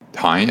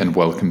Hi, and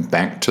welcome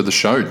back to the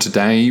show.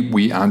 Today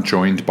we are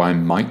joined by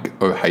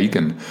Mike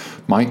O'Hagan.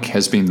 Mike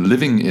has been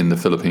living in the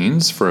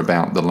Philippines for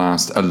about the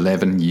last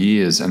 11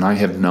 years, and I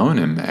have known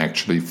him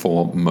actually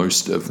for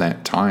most of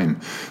that time.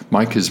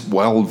 Mike is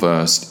well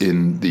versed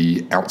in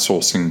the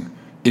outsourcing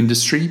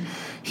industry.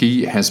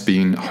 He has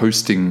been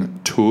hosting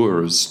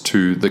tours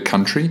to the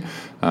country,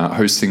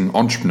 hosting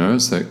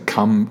entrepreneurs that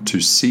come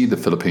to see the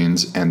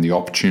Philippines and the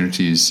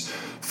opportunities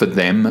for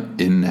them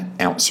in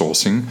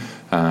outsourcing.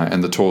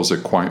 And the tours are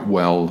quite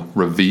well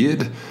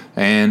revered.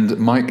 And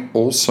Mike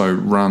also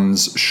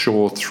runs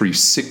Shore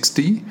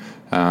 360,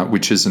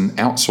 which is an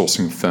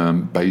outsourcing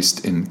firm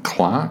based in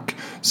Clark.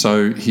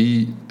 So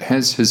he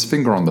has his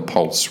finger on the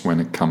pulse when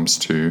it comes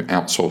to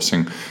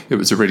outsourcing. It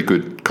was a really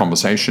good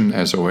conversation.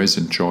 As always,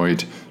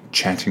 enjoyed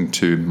chatting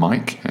to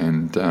Mike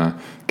and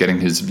getting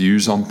his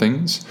views on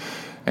things.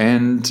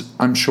 And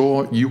I'm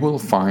sure you will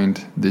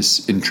find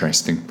this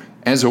interesting.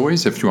 As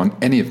always, if you want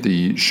any of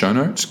the show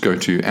notes, go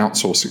to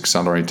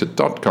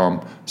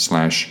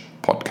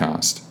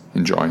outsourceaccelerator.com/podcast.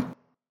 Enjoy.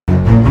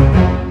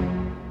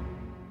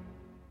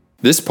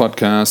 This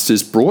podcast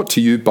is brought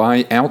to you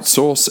by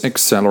Outsource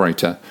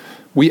Accelerator.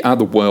 We are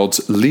the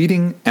world's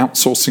leading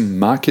outsourcing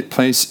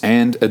marketplace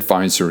and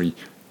advisory.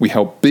 We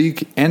help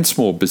big and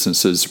small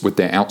businesses with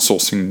their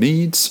outsourcing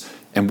needs,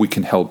 and we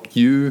can help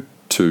you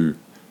too.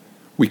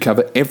 We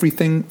cover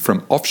everything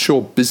from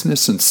offshore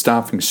business and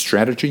staffing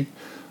strategy,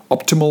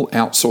 optimal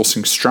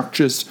outsourcing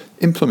structures,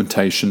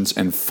 implementations,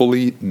 and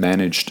fully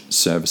managed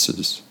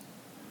services.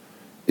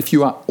 If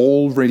you are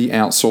already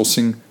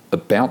outsourcing,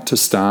 about to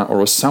start,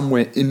 or are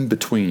somewhere in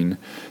between,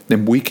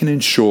 then we can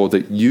ensure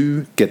that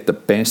you get the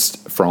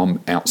best from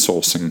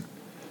outsourcing.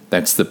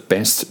 That's the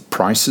best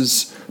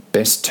prices,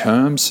 best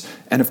terms,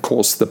 and of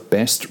course the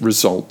best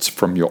results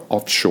from your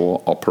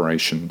offshore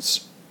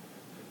operations.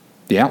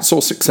 The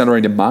Outsource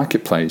Accelerator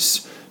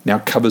Marketplace now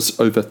covers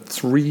over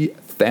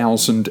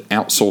 3,000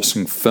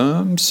 outsourcing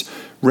firms,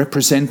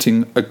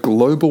 representing a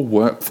global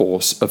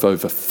workforce of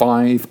over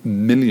 5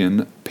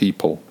 million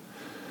people.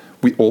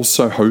 We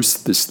also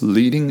host this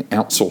leading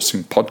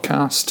outsourcing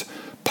podcast,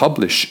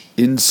 publish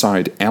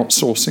Inside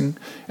Outsourcing,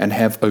 and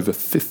have over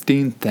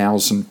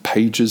 15,000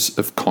 pages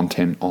of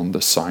content on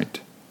the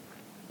site.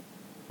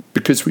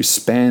 Because we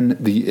span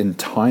the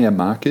entire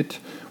market,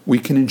 we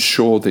can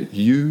ensure that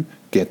you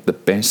get the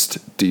best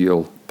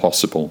deal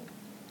possible.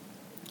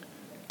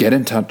 Get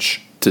in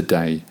touch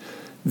today.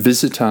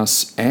 Visit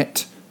us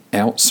at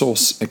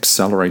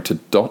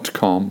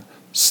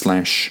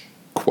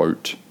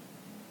outsourceaccelerator.com/quote.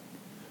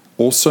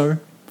 Also,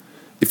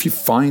 if you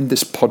find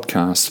this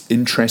podcast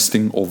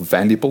interesting or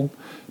valuable,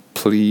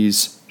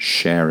 please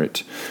share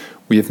it.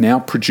 We have now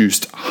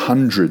produced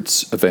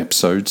hundreds of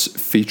episodes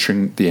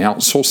featuring the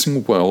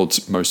outsourcing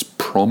world's most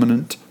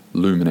prominent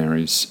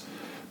luminaries.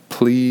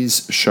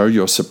 Please show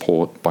your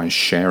support by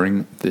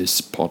sharing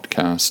this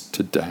podcast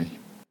today.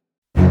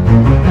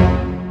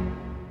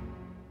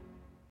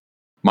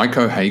 Mike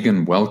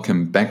O'Hagan,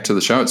 welcome back to the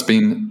show. It's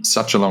been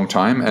such a long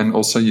time, and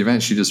also you've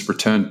actually just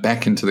returned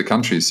back into the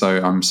country.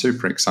 So I'm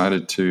super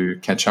excited to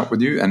catch up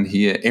with you and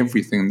hear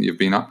everything that you've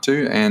been up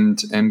to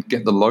and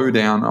get the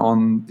lowdown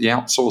on the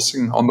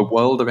outsourcing, on the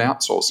world of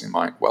outsourcing.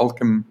 Mike,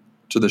 welcome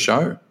to the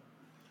show.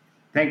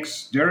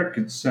 Thanks, Derek.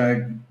 It's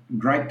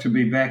great to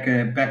be back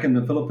in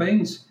the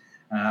Philippines.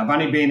 I've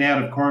only been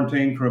out of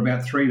quarantine for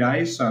about 3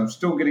 days, so I'm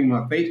still getting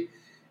my feet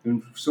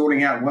and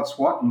sorting out what's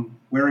what and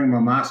wearing my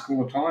mask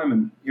all the time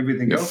and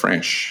everything else. You're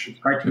fresh. It's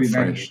great to be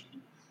back.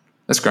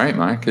 That's great,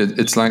 Mike.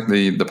 It's like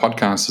the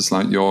podcast is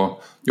like your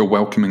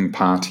welcoming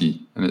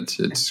party, and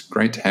it's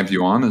great to have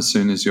you on as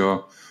soon as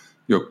you're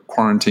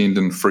quarantined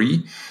and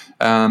free.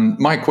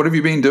 Mike, what have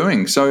you been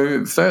doing?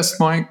 So first,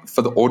 Mike,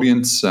 for the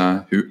audience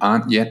who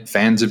aren't yet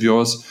fans of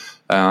yours,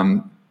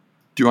 do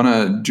you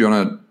want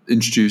to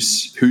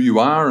introduce who you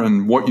are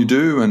and what you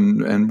do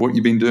and what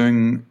you've been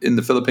doing in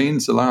the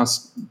Philippines the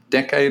last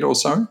decade or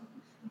so?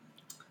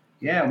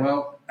 Yeah,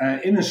 well,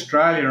 in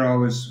Australia, I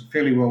was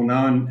fairly well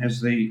known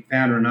as the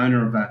founder and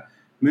owner of a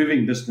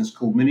moving business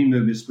called Mini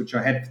Movers, which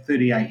I had for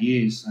 38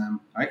 years.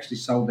 I actually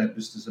sold that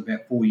business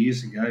about 4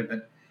 years ago,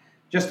 but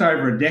just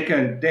over a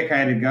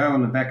decade ago,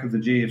 on the back of the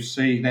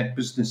GFC, that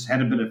business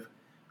had a bit of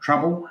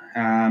trouble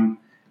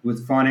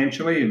with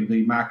financially.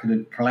 The market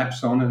had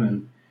collapsed on it,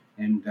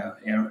 and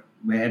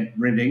we had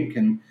red ink.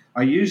 And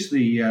I used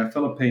the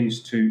Philippines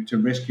to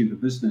rescue the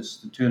business,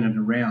 to turn it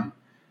around,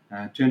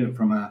 turn it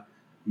from a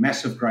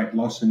massive great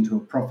loss into a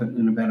profit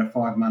in about a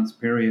 5 months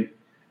period,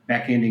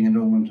 back ending it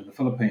all into the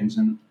Philippines.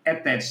 And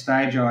at that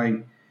stage,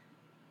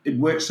 it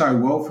worked so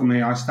well for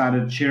me, I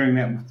started sharing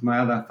that with my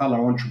other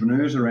fellow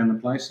entrepreneurs around the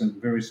place and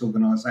various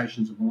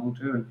organisations I belong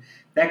to. And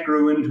that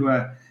grew into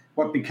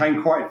what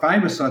became quite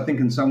famous, I think,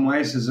 in some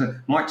ways, as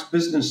Mike's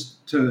Business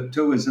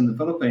Tours in the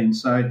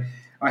Philippines. So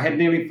I had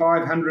nearly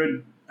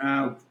 500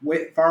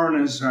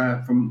 foreigners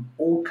from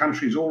all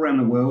countries all around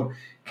the world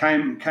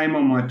came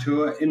on my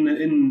tour in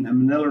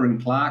Manila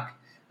and Clark,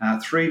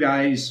 3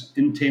 days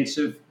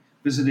intensive,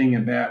 visiting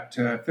about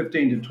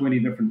 15 to 20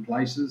 different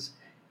places,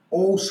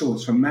 all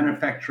sorts, from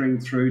manufacturing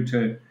through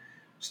to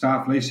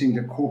staff leasing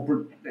to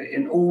corporate,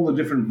 in all the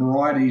different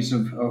varieties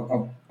of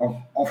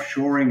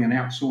offshoring and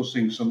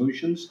outsourcing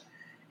solutions,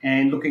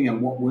 and looking at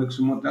what works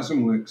and what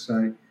doesn't work.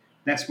 So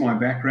that's my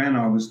background.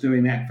 I was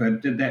did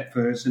that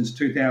for since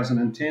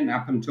 2010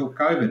 up until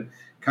COVID.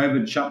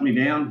 COVID shut me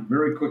down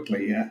very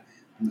quickly.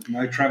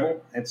 No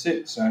travel. That's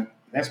it. So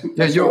that's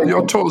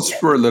your tours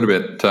were a little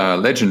bit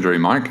legendary,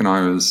 Mike, and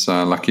I was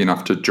lucky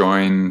enough to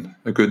join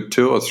a good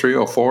 2 or 3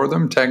 or 4 of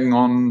them, tagging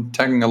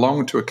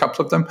along to a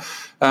couple of them,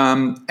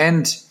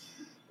 and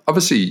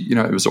obviously,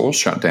 it was all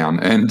shut down,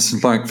 and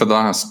like for the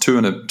last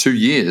 2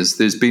 years,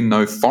 there's been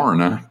no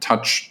foreigner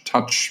touch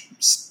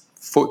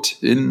foot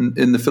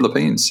in the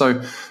Philippines.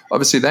 So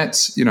obviously,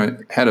 that's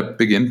had a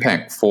big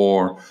impact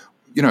for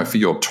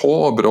your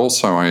tour, but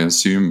also I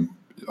assume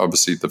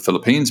obviously the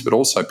Philippines, but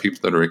also people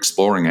that are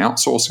exploring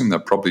outsourcing.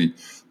 They've probably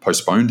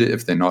postponed it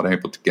if they're not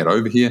able to get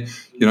over here.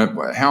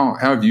 How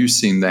have you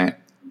seen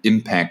that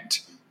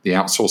impact the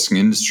outsourcing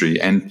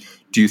industry? And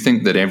do you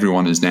think that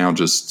everyone is now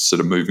just sort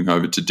of moving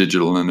over to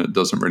digital and it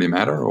doesn't really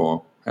matter,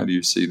 or how do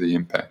you see the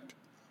impact?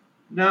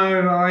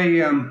 No,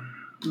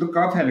 look,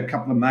 I've had a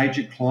couple of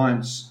major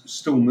clients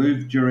still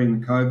move during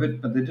the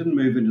COVID, but they didn't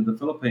move into the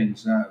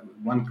Philippines.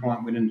 One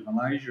client went into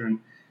Malaysia, and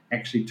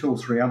actually 2 or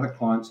 3 other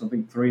clients, I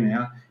think 3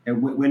 now,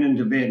 went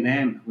into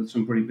Vietnam with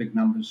some pretty big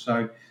numbers.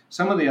 So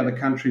some of the other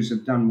countries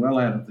have done well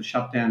out of the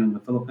shutdown in the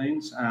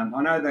Philippines.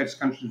 I know those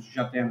countries were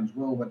shut down as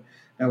well, but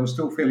they were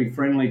still fairly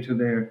friendly to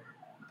their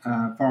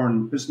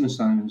foreign business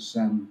owners.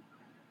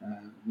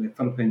 The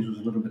Philippines was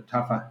a little bit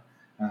tougher.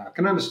 I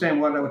can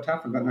understand why they were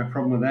tough. I've got no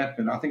problem with that,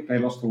 but I think they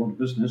lost a lot of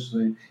business.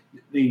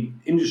 The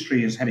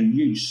industry has had a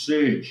huge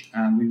surge.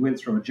 We went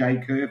through a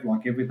J curve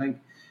like everything.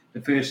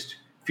 The first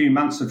few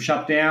months of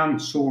shutdown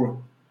saw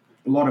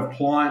a lot of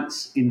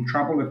clients in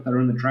trouble if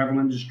they're in the travel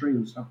industry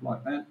and stuff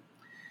like that.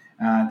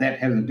 That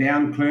had a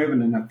down curve,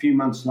 and then a few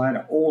months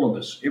later, all of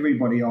us,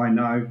 everybody I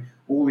know,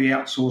 all the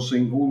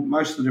outsourcing,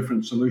 most of the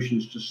different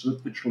solutions just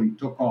literally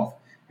took off,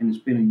 and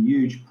it's been a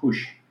huge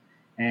push.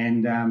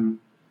 And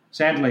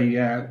sadly,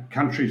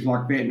 countries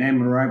like Vietnam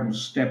were able to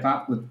step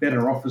up with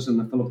better offers than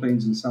the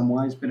Philippines in some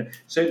ways,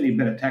 certainly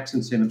better tax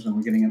incentives than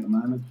we're getting at the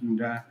moment. And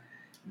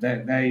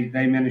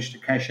they managed to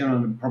cash in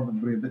on it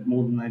probably a bit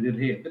more than they did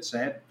here. A bit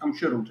sad. I'm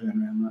sure it'll turn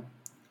around though.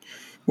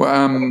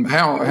 Well,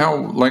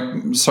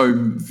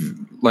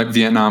 like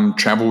Vietnam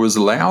travel was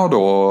allowed,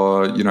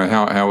 or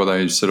how are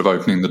they sort of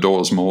opening the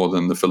doors more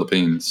than the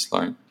Philippines?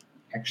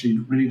 Actually,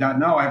 really don't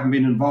know. I haven't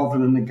been involved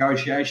in the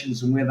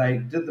negotiations and where they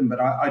did them, but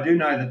I do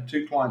know that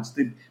 2 clients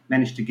did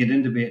manage to get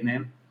into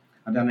Vietnam.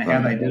 I don't know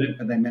how they did it,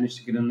 but they managed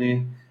to get in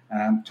there.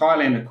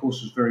 Thailand, of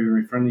course, was very,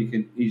 very friendly. You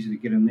could easily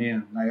get in there,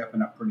 and they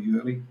opened up pretty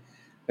early.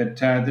 But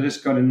they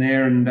just got in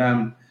there, and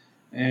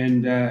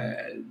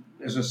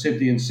as I said,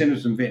 the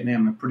incentives in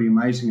Vietnam are pretty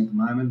amazing at the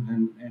moment,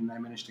 and they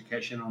managed to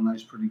cash in on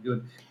those pretty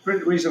good.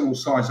 Pretty reasonable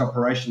size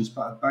operations,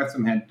 but both of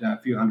them had a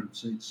few hundred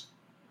seats.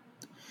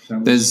 So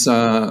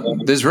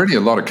there's really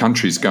a lot of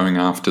countries going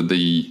after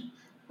the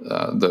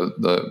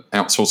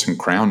outsourcing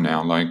crown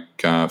now. Like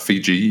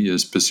Fiji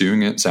is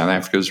pursuing it, South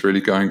Africa is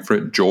really going for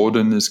it,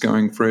 Jordan is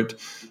going for it,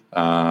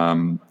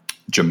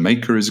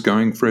 Jamaica is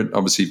going for it.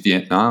 Obviously,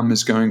 Vietnam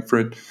is going for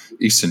it.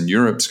 Eastern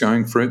Europe's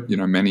going for it.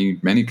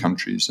 Many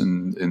countries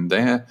in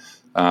there.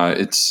 I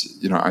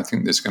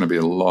think there's going to be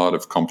a lot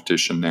of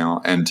competition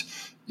now, and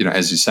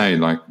as you say,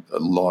 like a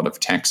lot of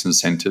tax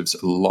incentives,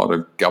 a lot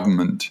of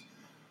government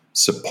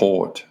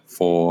support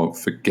for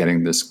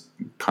getting this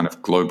kind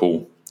of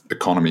global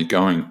economy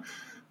going.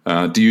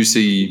 Do you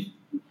see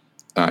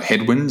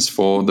headwinds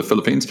for the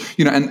Philippines?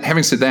 And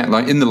having said that,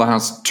 like in the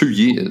last 2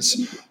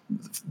 years,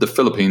 the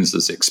Philippines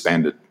has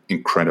expanded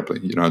incredibly.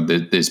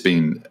 There's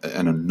been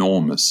an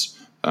enormous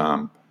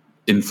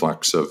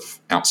influx of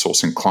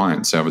outsourcing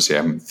clients. They obviously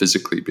haven't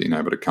physically been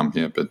able to come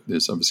here, but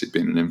there's obviously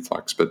been an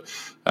influx. But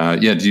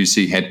do you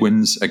see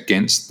headwinds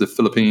against the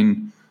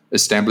Philippine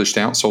established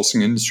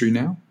outsourcing industry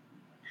now?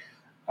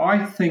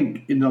 I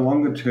think in the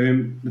longer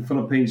term, the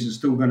Philippines is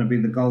still going to be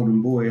the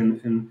golden boy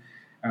and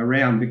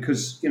around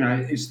because,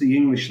 it's the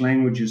English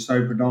language is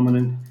so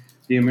predominant,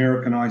 the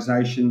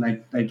Americanization,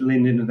 they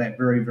lend into that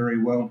very,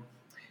 very well.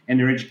 And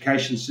their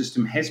education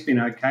system has been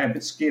okay. A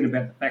bit scared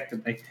about the fact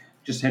that they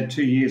just had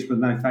 2 years with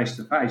no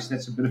face-to-face.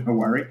 That's a bit of a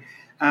worry.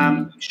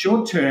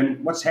 Short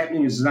term, what's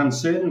happening is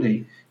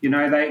uncertainty. They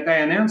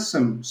announced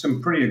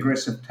some pretty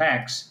aggressive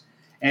tax.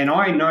 And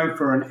I know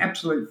for an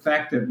absolute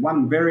fact that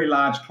one very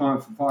large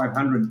client for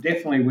 500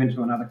 definitely went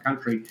to another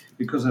country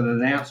because of the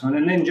announcement.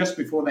 And then just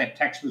before that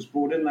tax was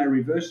brought in, they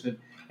reversed it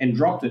and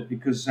dropped it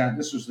because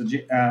this was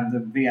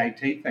the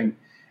VAT thing.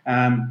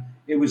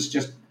 It was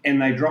just,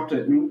 and they dropped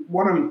it. And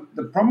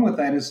the problem with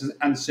that is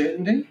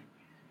uncertainty.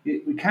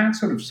 We can't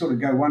sort of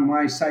go one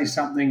way, say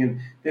something, and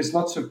there's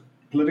lots of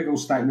political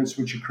statements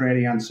which are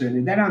creating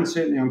uncertainty. That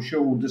uncertainty, I'm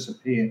sure, will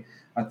disappear.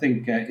 I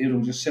think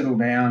it'll just settle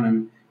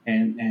down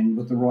and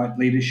with the right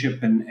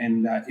leadership,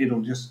 and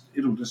it'll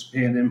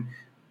disappear. Them,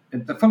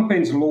 the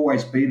Philippines will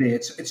always be there.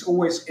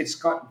 It's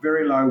got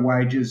very low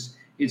wages.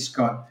 It's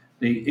got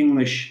the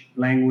English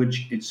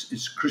language.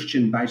 It's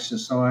Christian-based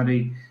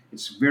society.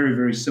 It's very,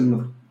 very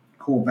similar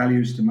core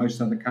values to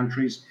most other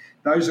countries.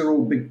 Those are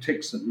all big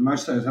ticks that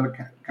most of those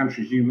other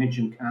countries you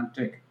mentioned can't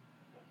tick.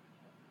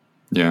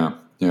 Yeah,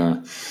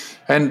 yeah.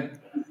 And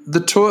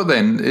the tour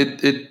then,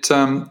 it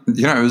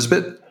was a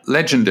bit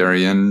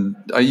legendary. And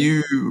are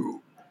you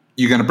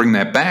going to bring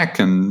that back?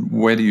 And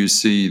where do you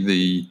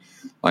see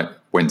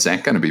when's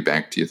that going to be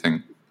back, do you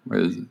think?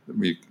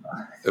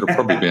 It'll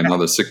probably be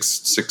another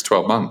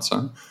 12 months,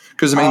 huh?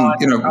 Because,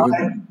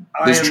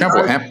 there's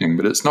travel happening,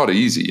 but it's not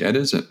easy yet,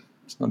 is it?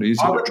 It's not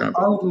easy to travel.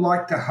 I would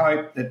like to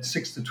hope that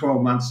 6 to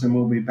 12 months and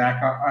we'll be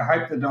back. I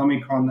hope that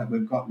Omicron that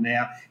we've got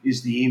now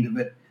is the end of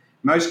it.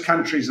 Most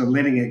countries are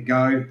letting it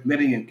go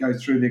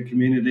through their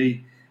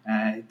community.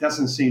 It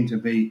doesn't seem to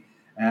be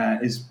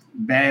as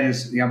bad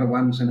as the other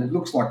ones, and it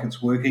looks like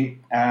it's working.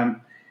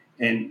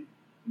 And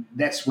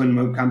that's when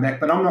we'll come back.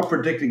 But I'm not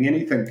predicting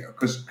anything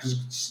because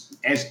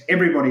as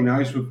everybody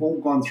knows, we've all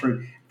gone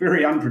through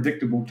very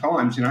unpredictable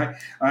times.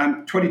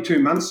 22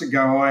 months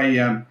ago,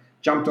 I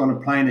jumped on a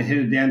plane and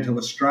headed down to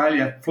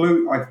Australia.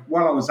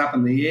 While I was up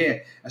in the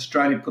air,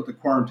 Australia put the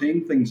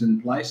quarantine things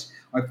in place.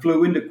 I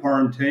flew into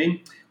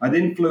quarantine. I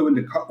then flew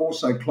into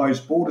also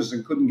closed borders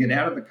and couldn't get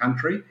out of the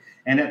country.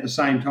 And at the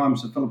same time,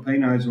 the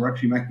Filipinos were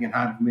actually making it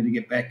hard for me to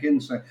get back in.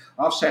 So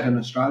I've sat in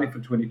Australia for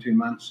 22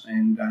 months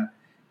and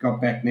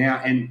got back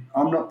now. And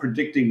I'm not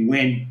predicting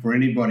when for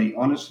anybody,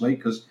 honestly,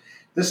 because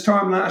this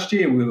time last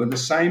year, we were the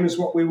same as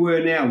what we were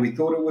now. We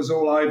thought it was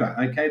all over.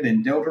 Okay,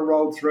 then Delta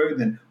rolled through,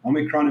 then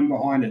Omicron in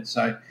behind it.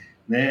 So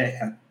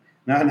there,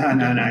 no.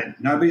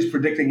 Nobody's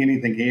predicting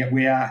anything here.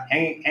 We are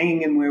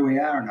hanging in where we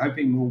are and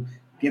hoping we'll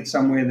get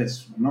somewhere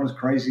that's not as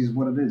crazy as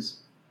what it is.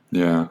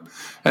 Yeah.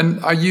 And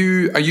are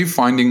you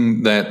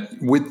finding that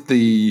within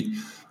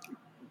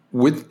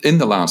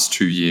the last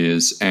 2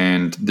 years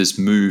and this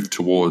move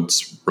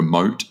towards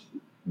remote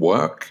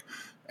work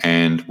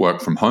and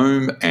work from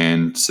home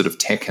and sort of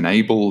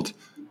tech-enabled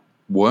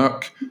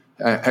work,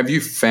 have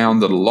you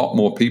found that a lot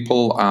more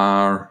people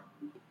are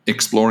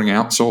exploring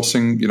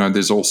outsourcing?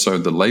 There's also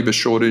the labor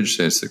shortage,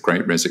 there's the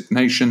Great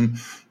Resignation,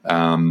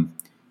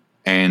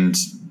 and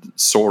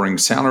soaring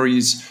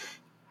salaries.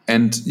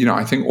 And,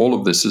 I think all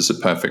of this is a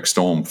perfect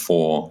storm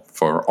for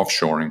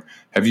offshoring.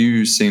 Have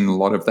you seen a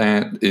lot of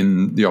that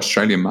in the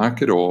Australian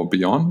market or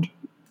beyond?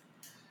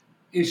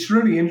 It's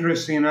really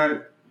interesting,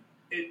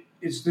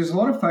 there's a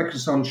lot of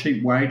focus on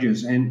cheap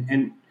wages,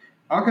 and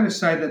I've got to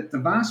say that the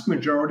vast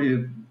majority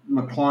of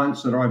my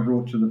clients that I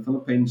brought to the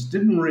Philippines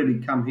didn't really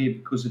come here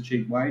because of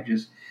cheap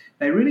wages.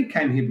 They really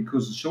came here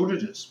because of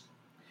shortages,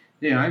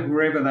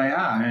 wherever they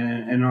are.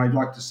 And I'd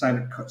like to say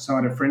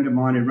that a friend of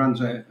mine who runs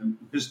a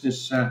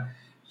business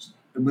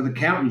with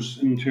accountants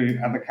into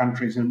other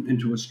countries and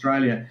into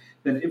Australia,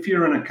 that if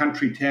you're in a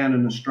country town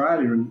in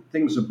Australia and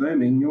things are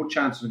booming, your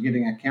chances of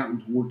getting an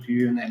accountant to work for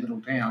you in that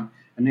little town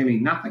are nearly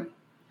nothing.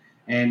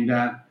 And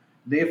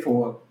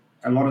therefore,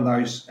 a lot of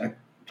those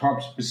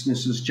types of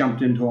businesses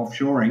jumped into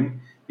offshoring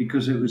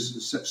because it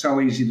was so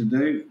easy to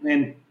do,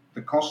 and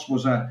the cost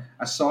was a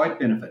side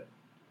benefit.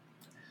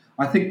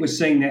 I think we're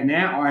seeing that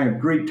now. I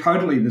agree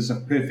totally. There's a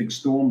perfect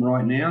storm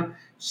right now.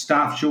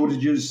 Staff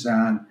shortages.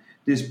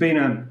 There's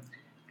been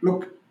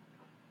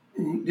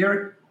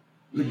Derek,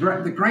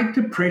 the Great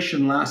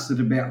Depression lasted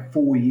about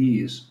 4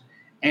 years,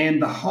 and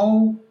the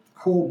whole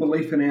core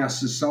belief in our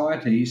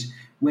societies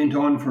went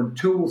on for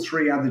 2 or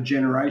 3 other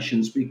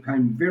generations,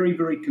 became very,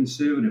 very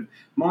conservative.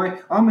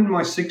 I'm in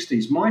my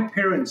 60s. My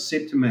parents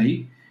said to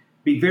me,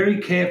 be very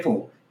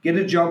careful. Get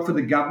a job for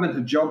the government,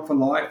 a job for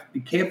life.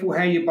 Be careful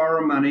how you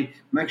borrow money.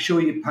 Make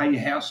sure you pay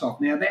your house off.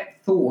 Now,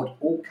 that thought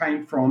all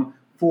came from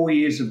 4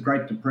 years of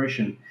Great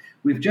Depression.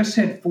 We've just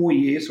had 4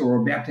 years, or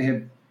about to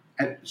have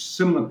a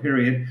similar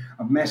period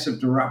of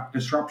massive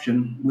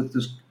disruption with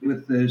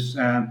this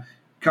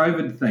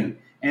COVID thing.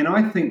 And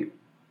I think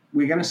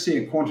we're going to see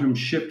a quantum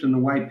shift in the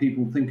way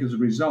people think as a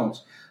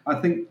result. I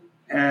think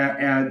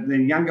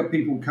the younger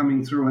people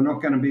coming through are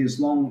not going to be as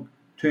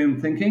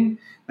long-term thinking.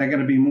 They're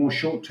going to be more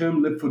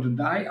short-term, live for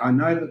today. I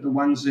know that the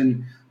ones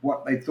in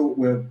what they thought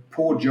were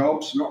poor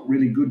jobs, not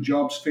really good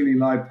jobs, fairly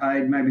low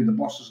paid, maybe the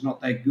boss is not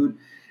that good,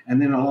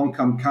 and then along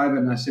come COVID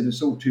and they said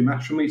it's all too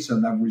much for me, so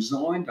they've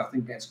resigned. I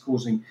think that's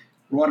causing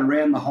right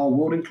around the whole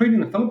world, including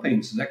the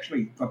Philippines, has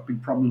actually got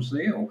big problems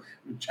there, or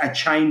a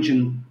change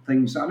in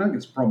things. I don't think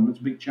it's a problem, it's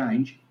a big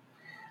change.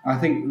 I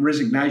think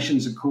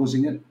resignations are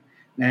causing it,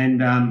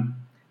 and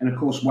of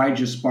course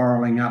wages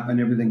spiralling up and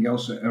everything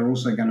else are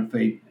also going to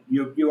feed.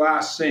 You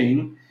are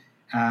seeing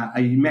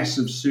a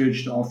massive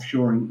surge to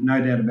offshoring,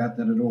 no doubt about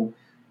that at all.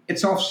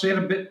 It's offset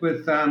a bit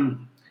with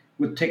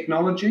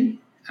technology.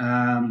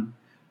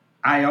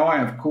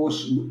 AI, of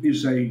course,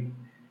 is a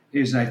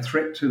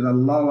threat to the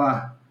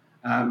lower,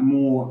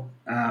 more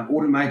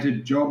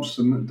automated jobs,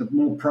 the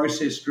more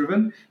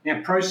process-driven.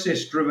 Now,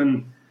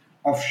 process-driven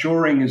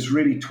offshoring is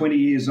really 20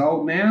 years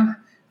old now.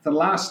 For the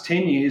last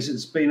 10 years,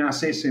 it's been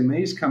us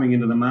SMEs coming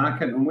into the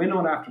market, and we're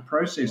not after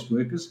process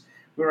workers.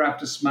 We're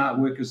after smart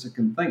workers that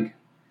can think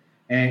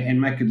and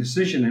make a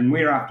decision, and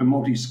we're after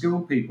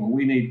multi-skilled people.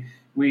 We need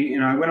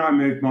when I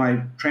moved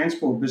my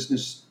transport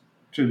business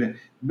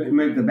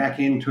moved the back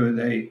end to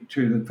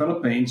the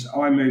Philippines,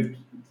 I moved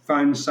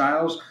phone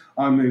sales,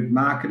 I moved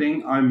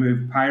marketing, I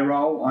moved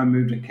payroll, I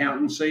moved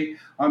accountancy,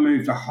 I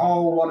moved a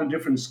whole lot of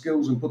different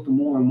skills and put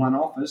them all in one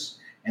office,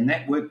 and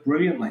that worked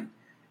brilliantly.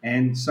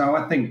 And so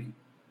I think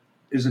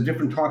there's a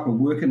different type of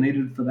worker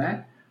needed for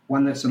that,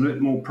 one that's a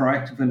little more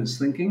proactive in its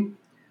thinking,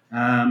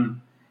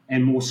 and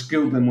more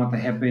skilled than what they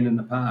have been in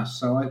the past.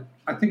 So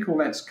I think all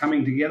that's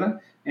coming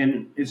together,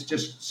 and it's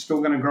just still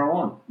going to grow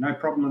on. No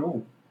problem at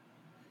all.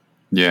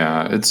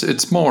 Yeah,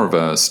 it's more of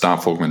a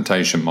staff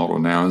augmentation model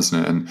now, isn't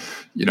it? And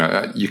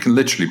you can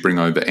literally bring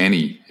over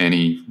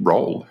any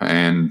role,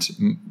 and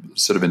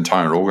sort of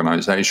entire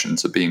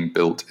organizations are being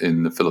built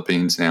in the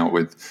Philippines now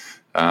with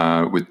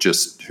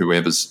just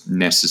whoever's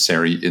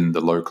necessary in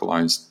the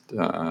localized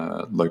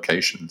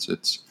locations.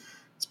 It's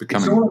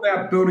becoming. It's all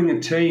about building a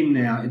team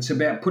now. It's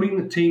about putting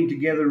the team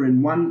together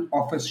in one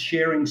office,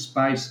 sharing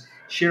space,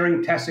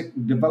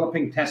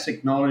 developing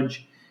tacit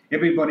knowledge.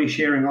 Everybody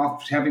sharing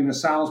off, having the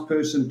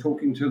salesperson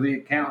talking to the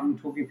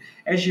accountant, talking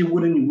as you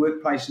would in your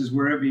workplaces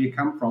wherever you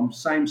come from.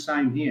 Same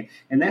here,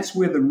 and that's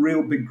where the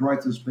real big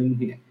growth has been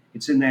here.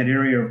 It's in that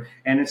area,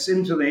 and it's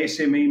into the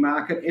SME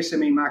market.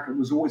 SME market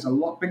was always a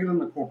lot bigger than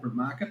the corporate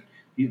market.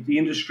 The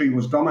industry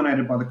was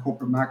dominated by the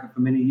corporate market for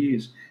many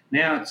years.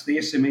 Now it's the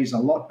SMEs a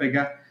lot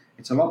bigger.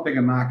 It's a lot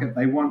bigger market.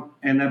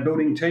 And they're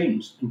building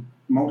teams,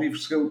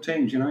 multi-skilled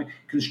teams.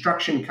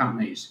 Construction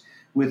companies.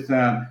 With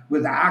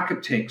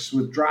architects,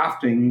 with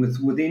drafting,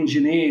 with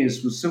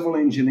engineers, with civil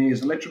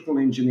engineers, electrical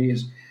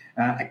engineers,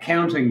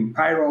 accounting,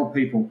 payroll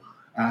people,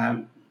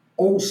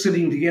 all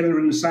sitting together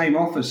in the same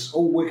office,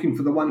 all working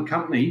for the one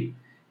company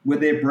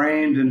with their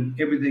brand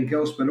and everything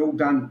else, but all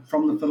done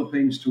from the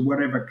Philippines to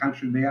whatever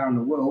country they are in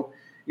the world.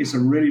 It's a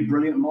really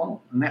brilliant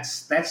model, and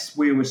that's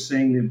where we're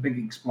seeing the big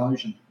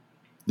explosion.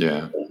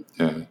 Yeah,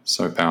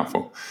 so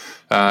powerful.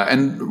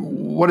 And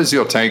what is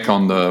your take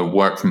on the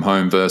work from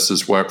home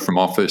versus work from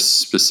office,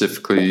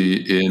 specifically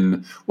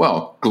in,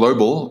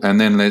 global, and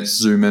then let's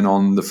zoom in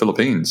on the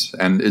Philippines?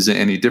 And is it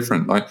any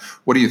different? Like,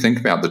 what do you think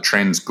about the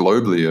trends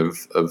globally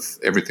of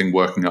everything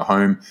working at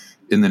home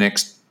in the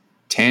next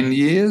 10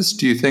 years?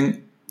 Do you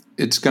think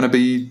it's going to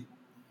be,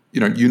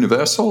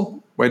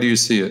 universal? Where do you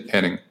see it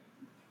heading?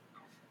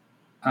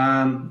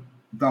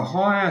 The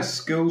higher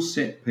skill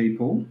set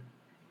people,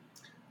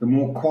 the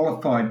more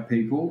qualified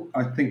people,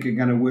 I think, are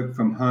going to work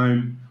from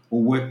home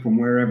or work from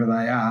wherever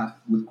they are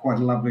with quite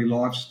a lovely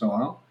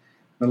lifestyle.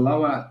 The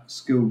lower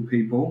skilled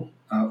people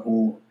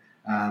or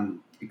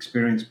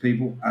experienced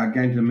people are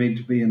going to need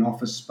to be in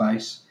office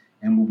space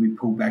and will be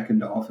pulled back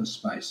into office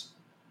space.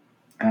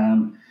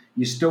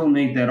 You still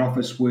need that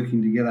office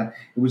working together.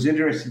 It was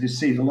interesting to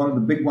see a lot of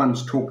the big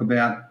ones talk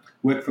about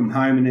work from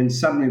home, and then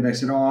suddenly they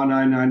said, oh,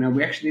 no,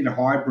 we actually need a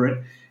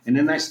hybrid. And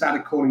then they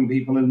started calling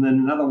people, and then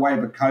another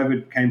wave of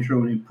COVID came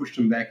through and pushed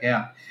them back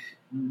out.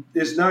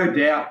 There's no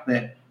doubt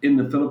that in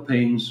the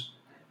Philippines,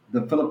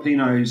 the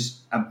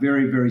Filipinos are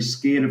very, very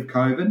scared of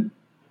COVID,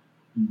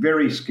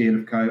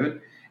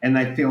 and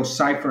they feel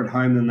safer at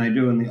home than they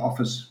do in the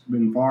office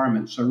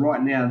environment. So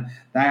right now,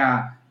 they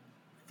are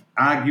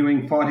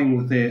fighting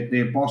with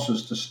their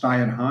bosses to stay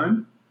at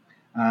home.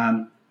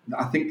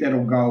 I think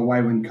that'll go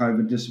away when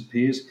COVID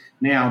disappears.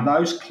 Now,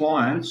 those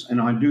clients, and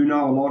I do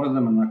know a lot of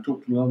them, and I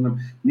talk to a lot of them,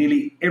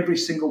 nearly every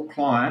single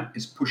client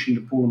is pushing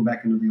to pull them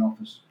back into the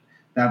office.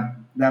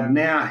 They've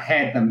now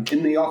had them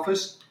in the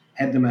office,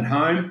 had them at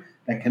home.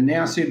 They can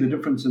now see the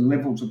difference in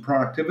levels of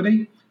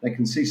productivity. They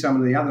can see some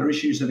of the other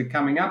issues that are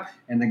coming up,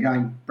 and they're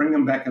going, bring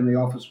them back in the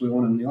office. We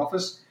want them in the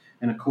office.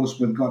 And, of course,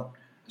 we've got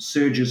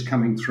surges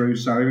coming through,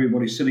 so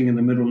everybody's sitting in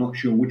the middle, not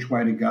sure which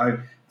way to go.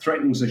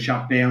 Threatenings of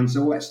shutdowns,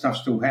 all that stuff's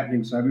still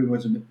happening, so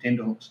everybody's a bit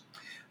tenterhooks.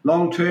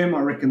 Long term,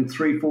 I reckon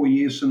 3-4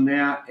 years from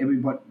now,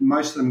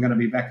 most of them are going to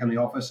be back in the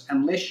office,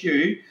 unless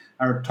you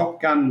are a Top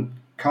Gun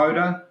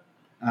coder,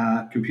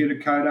 computer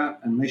coder,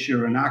 unless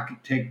you're an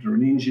architect or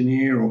an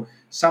engineer or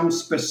some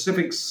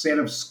specific set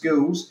of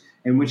skills,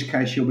 in which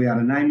case you'll be able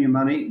to name your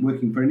money,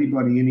 working for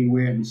anybody,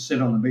 anywhere, and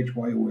sit on the beach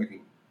while you're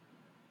working.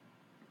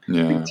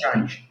 Yeah. Big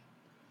change.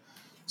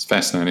 It's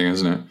fascinating,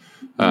 isn't it?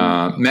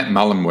 Matt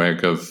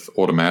Mullenweg of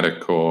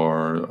Automatic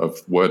or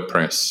of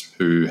WordPress,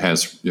 who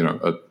has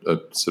a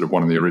sort of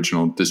one of the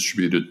original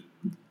distributed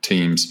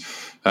teams,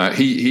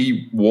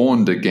 he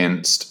warned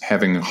against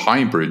having a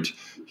hybrid.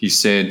 He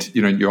said,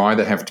 you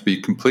either have to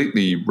be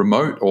completely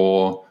remote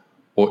or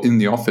in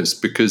the office,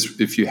 because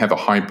if you have a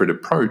hybrid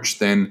approach,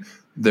 then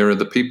there are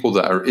the people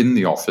that are in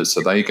the office.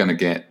 Are they going to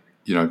get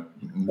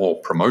more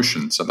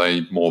promotions? Are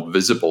they more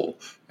visible?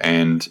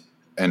 And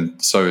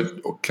so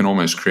it can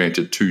almost create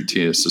a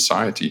two-tier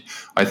society.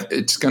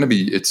 It's going to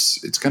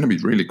be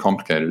really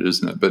complicated,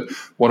 isn't it? But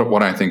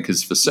what I think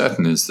is for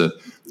certain is that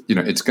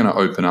it's going to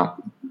open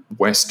up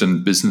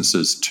Western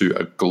businesses to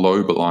a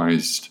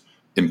globalized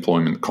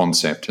employment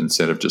concept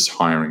instead of just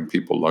hiring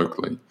people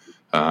locally,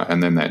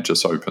 and then that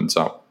just opens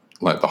up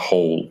like the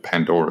whole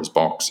Pandora's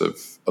box of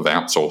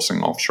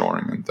outsourcing,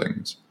 offshoring, and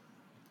things.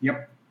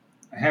 Yep,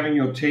 having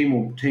your team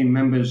or team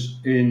members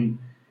in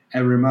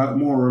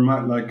more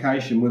remote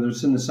location, whether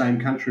it's in the same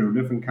country or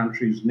different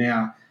countries,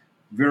 now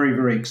very,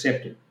 very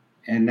accepted.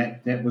 And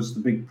that was the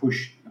big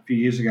push a few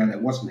years ago.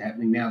 That wasn't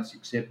happening. Now it's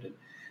accepted.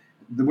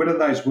 Whether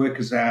those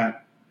workers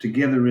are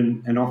together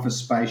in an office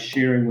space,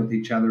 sharing with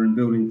each other and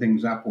building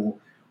things up, or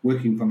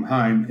working from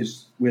home,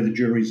 is where the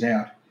jury's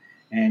out.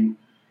 And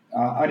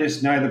I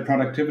just know the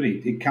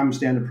productivity. It comes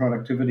down to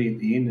productivity at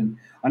the end. And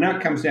I know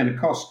it comes down to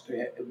cost.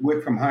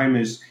 Work from home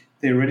is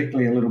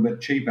theoretically a little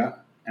bit cheaper,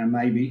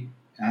 maybe.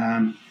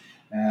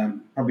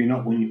 Probably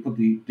not when you put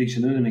the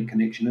decent internet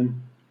connection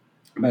in.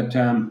 But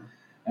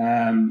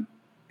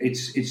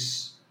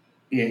it's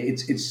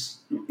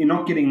you're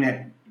not getting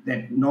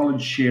that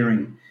knowledge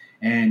sharing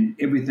and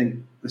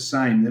everything the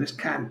same. They just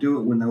can't do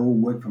it when they all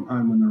work from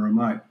home when they're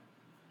remote.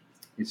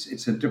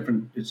 It's a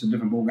different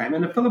ballgame.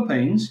 And the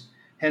Philippines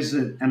has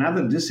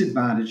another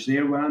disadvantage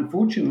there, where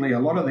unfortunately a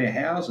lot of their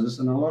houses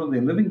and a lot of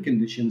their living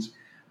conditions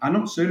are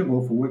not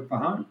suitable for work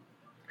from home.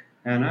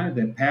 I know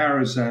their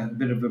power is a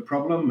bit of a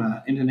problem.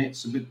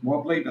 Internet's a bit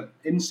wobbly, but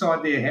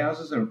inside their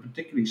houses are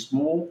particularly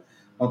small,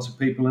 lots of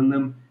people in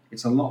them.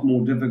 It's a lot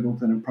more difficult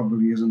than it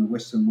probably is in the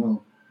Western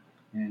world.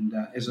 And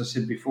as I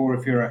said before,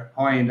 if you're a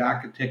high-end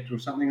architect or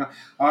something,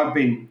 I've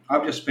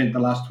just spent the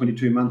last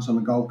 22 months on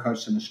the Gold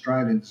Coast in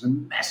Australia. There's a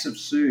massive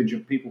surge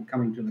of people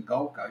coming to the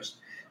Gold Coast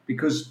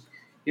because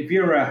if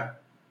you're a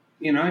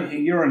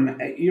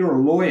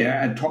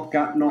lawyer, a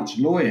top-notch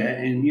lawyer,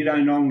 and you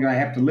don't longer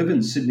have to live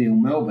in Sydney or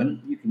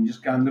Melbourne, you can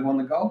just go and live on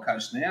the Gold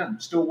Coast now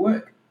and still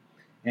work.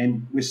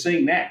 And we're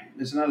seeing that.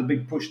 There's another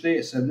big push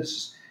there. So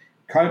this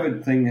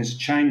COVID thing has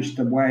changed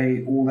the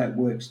way all that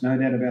works. No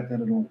doubt about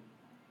that at all.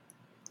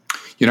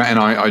 And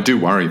I do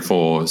worry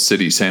for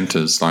city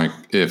centres, like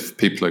if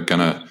people are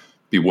going to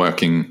be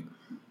working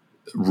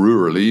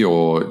rurally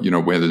or,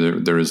 where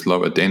there is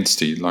lower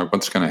density, like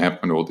what's going to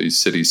happen to all these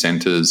city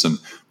centres and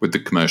with the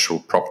commercial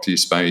property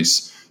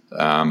space,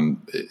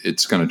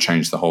 it's going to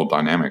change the whole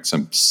dynamics,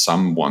 and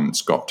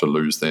someone's got to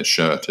lose their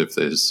shirt if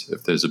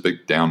there's a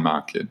big down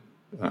market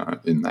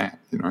in that,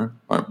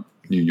 like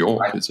New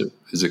York, is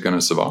it going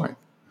to survive?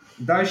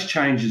 Those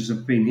changes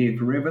have been here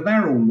forever.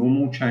 They're all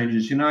normal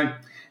changes,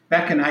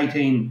 Back in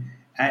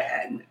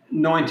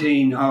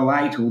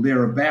 1908 or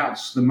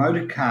thereabouts, the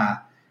motor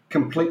car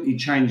completely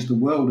changed the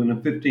world in a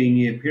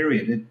 15-year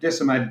period. It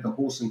decimated the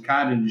horse and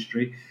cart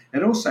industry.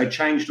 It also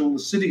changed all the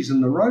cities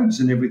and the roads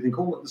and everything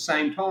all at the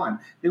same time.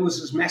 There was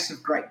this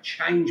massive, great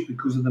change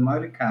because of the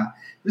motor car.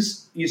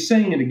 You're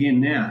seeing it again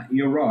now.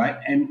 You're right,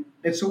 and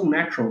it's all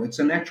natural. It's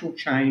a natural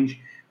change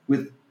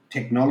with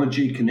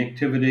technology,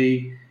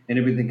 connectivity, and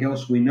everything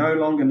else. We no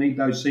longer need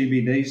those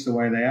CBDs the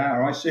way they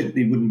are. I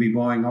certainly wouldn't be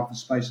buying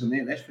office space in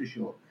there, that's for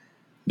sure.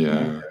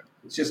 Yeah.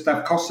 It's just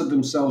they've costed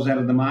themselves out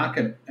of the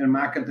market, a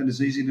market that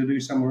is easy to do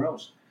somewhere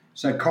else.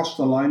 So cost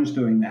alone's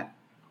doing that.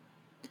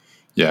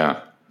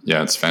 Yeah,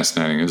 it's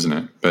fascinating, isn't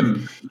it? But,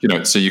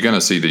 so you're going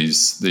to see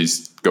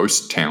these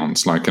ghost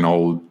towns like in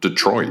old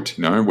Detroit,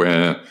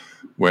 where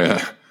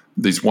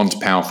these once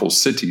powerful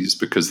cities,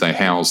 because they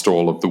housed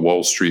all of the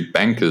Wall Street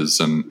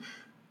bankers and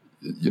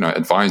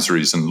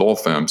advisories and law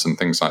firms and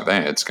things like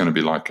that. It's going to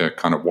be like a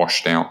kind of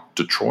washed out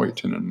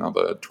Detroit in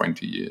another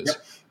 20 years,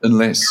 yep.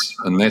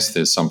 unless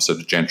there's some sort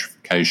of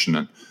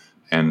gentrification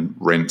and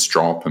rents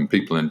drop and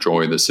people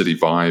enjoy the city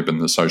vibe and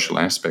the social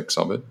aspects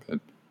of it. But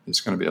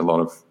there's going to be a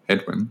lot of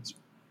headwinds.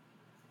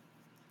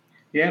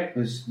 Yeah,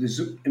 there's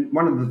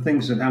one of the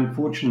things that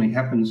unfortunately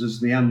happens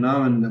is the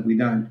unknown that we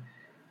don't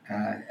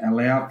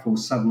allow for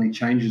suddenly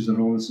changes at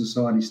all as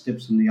society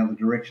steps in the other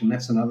direction.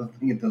 That's another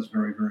thing it does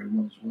very, very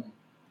well as well.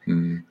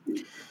 Mm.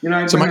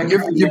 So, Mike,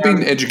 you've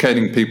been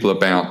educating people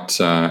about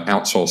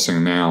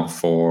outsourcing now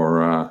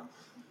for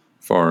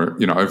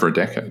over a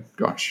decade.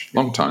 Gosh,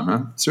 long time,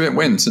 huh? So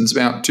when? Since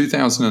about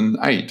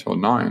 2008 or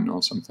 9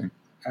 or something?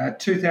 Late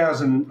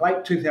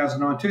 2009,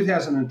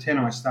 2010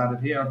 I started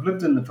here. I've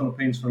lived in the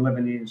Philippines for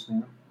 11 years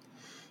now.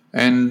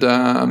 And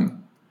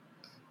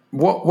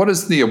what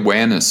is the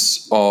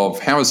awareness of,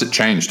 how has it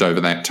changed over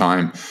that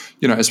time,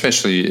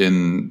 especially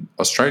in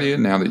Australia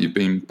now that you've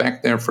been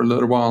back there for a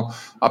little while?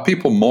 Are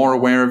people more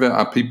aware of it?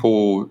 Are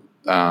people,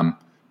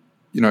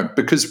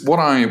 because what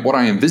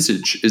I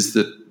envisage is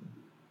that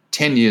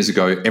 10 years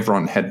ago,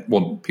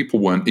 people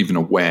weren't even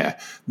aware.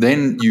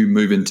 Then you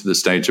move into the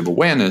stage of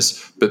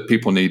awareness, but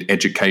people need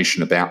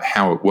education about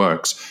how it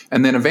works.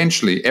 And then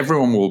eventually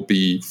everyone will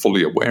be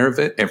fully aware of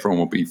it. Everyone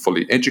will be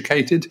fully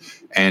educated.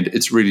 And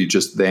it's really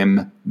just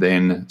them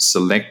then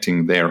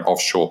selecting their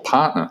offshore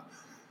partner.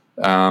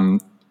 There's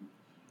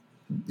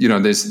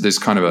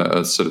kind of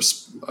a sort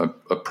of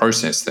a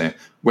process there.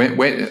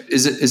 Where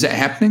is it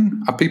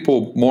happening? Are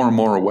people more and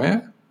more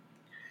aware?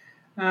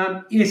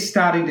 It's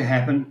starting to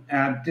happen.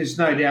 There's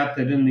no doubt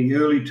that in the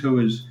early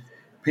tours,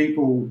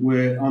 people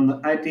were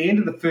at the end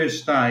of the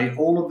first day,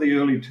 all of the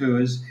early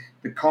tours,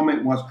 the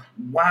comment was,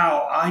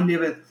 wow, I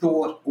never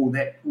thought or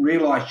that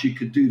realised you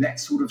could do that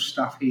sort of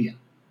stuff here.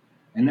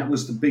 And that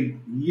was the big,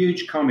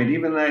 huge comment.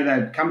 Even though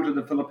they'd come to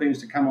the Philippines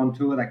to come on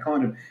tour, they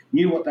kind of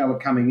knew what they were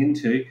coming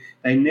into.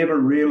 They never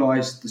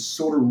realised the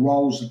sort of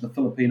roles that the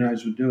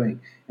Filipinos were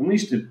doing. And we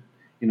used to,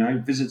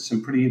 visit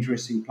some pretty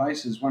interesting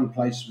places. One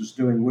place was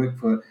doing work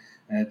for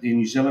the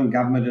New Zealand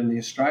government and the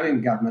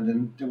Australian government,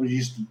 and it was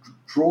just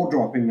draw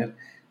dropping that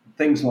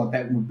things like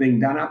that were being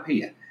done up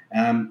here.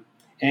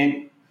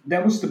 And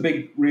that was the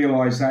big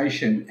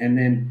realisation. And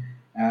then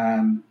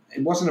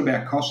it wasn't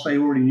about cost. They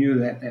already knew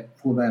that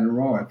before they'd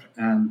arrived.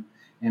 And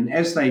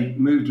as they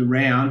moved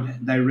around,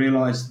 they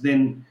realised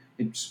then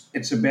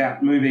it's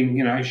about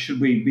moving,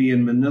 should we be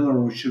in Manila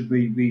or should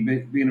we be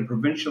in a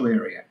provincial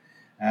area?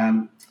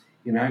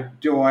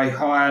 Do I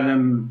hire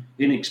them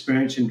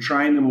inexperienced and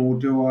train them, or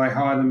do I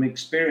hire them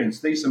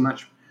experienced? These are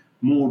much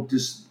more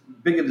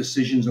bigger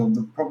decisions, or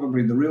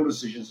probably the real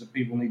decisions that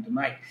people need to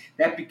make.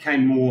 That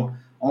became more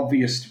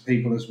obvious to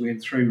people as we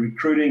went through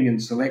recruiting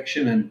and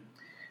selection and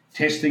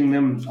testing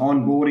them,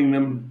 onboarding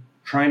them,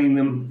 training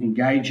them,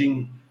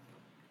 engaging,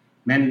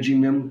 managing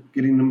them,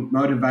 getting them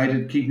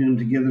motivated, keeping them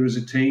together as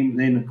a team.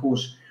 Then, of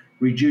course,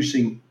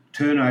 reducing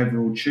turnover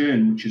or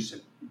churn, which has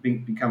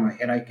become a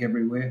headache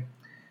everywhere.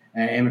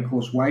 And, of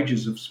course,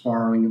 wages are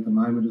spiralling at the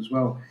moment as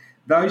well.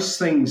 Those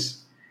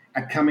things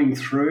are coming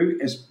through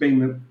as being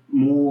the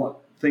more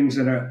things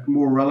that are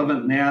more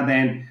relevant now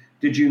than,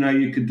 did you know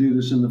you could do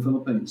this in the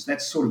Philippines?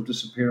 That's sort of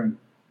disappearing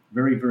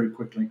very, very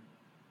quickly.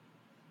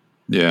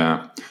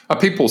 Yeah. Are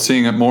people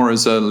seeing it more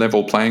as a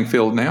level playing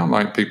field now?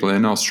 Like people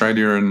in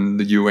Australia and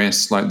the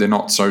US, like they're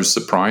not so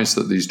surprised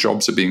that these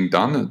jobs are being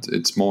done?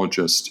 It's more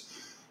just,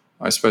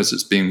 I suppose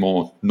it's being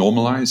more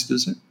normalised,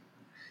 is it?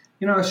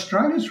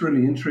 Australia's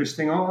really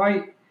interesting.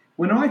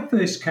 When I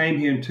first came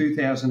here in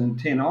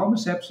 2010, I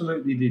was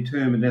absolutely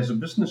determined as a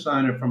business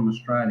owner from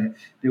Australia.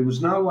 There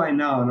was no way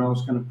known I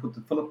was going to put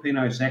the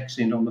Filipino's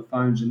accent on the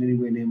phones and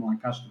anywhere near my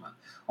customer.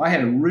 I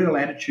had a real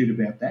attitude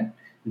about that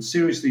and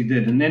seriously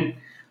did. And then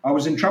I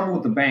was in trouble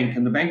with the bank,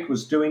 and the bank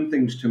was doing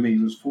things to me.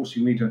 It was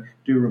forcing me to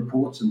do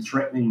reports and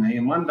threatening me.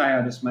 And one day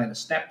I just made a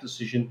snap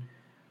decision.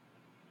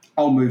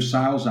 I'll move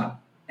sales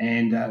up.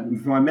 And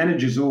my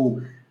managers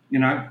all,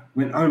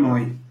 went, oh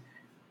my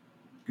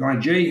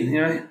God, gee,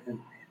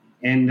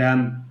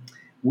 and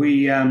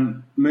we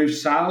moved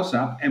sales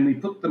up and we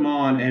put them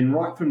on. And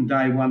right from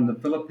day one, the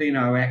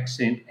Filipino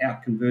accent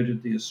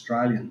outconverted the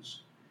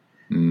Australians.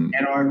 And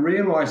I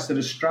realised that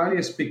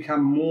Australia's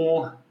become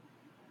more,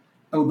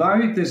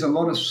 although there's a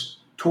lot of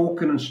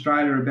talk in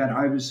Australia about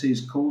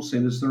overseas call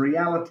centres, the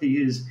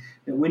reality is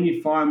that when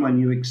you find one,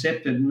 you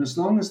accept it. And as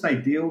long as they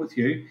deal with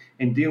you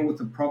and deal with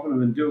the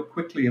problem and do it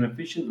quickly and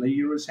efficiently,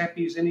 you're as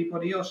happy as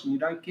anybody else and you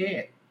don't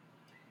care.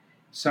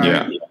 So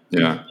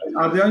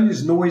although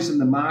there's noise in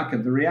the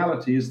market, the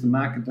reality is the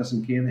market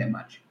doesn't care that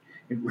much.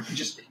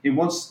 It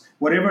wants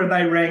whatever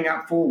they rang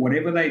up for,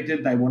 whatever they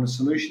did, they want a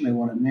solution, they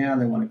want it now,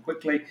 they want it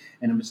quickly.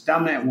 And if it's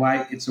done that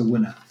way, it's a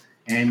winner.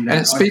 And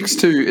it speaks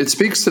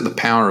to the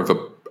power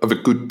of a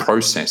good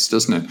process,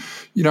 doesn't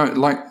it?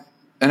 Like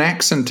an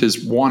accent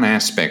is one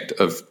aspect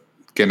of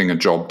getting a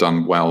job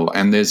done well,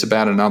 and there's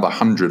about another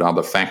 100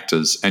 other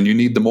factors, and you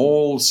need them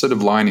all sort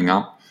of lining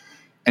up,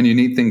 and you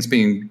need things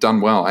being done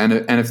well. And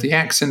if the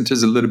accent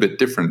is a little bit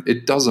different,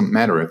 it doesn't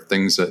matter if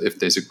there's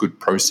a good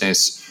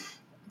process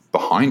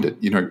behind it.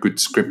 Good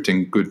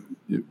scripting, good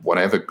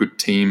whatever, good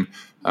team,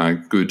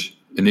 good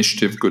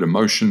initiative, good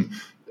emotion.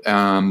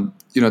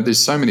 There's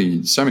so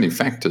many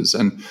factors,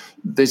 and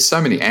there's so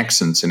many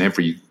accents in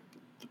every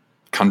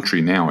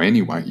country now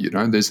anyway.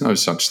 There's no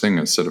such thing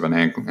as sort of an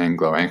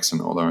Anglo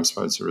accent, although I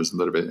suppose there is a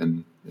little bit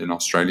in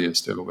Australia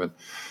still. But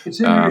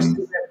it's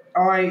interesting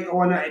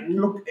that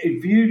look,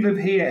 if you live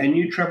here and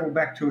you travel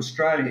back to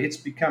Australia, it's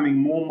becoming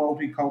more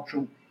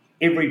multicultural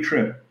every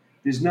trip.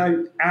 There's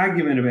no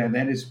argument about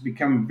that. It's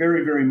become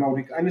very, very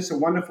and it's a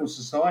wonderful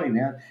society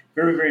now,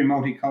 very, very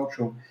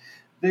multicultural.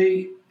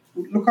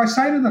 Look, I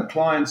say to the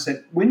clients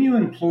that when you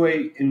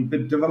employ and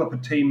develop a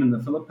team in the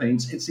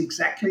Philippines, it's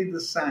exactly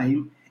the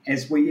same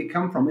as where you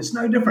come from. It's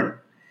no different.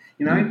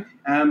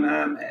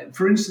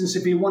 For instance,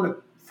 if you want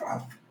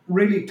a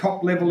really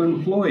top-level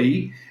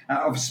employee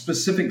of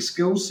specific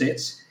skill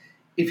sets,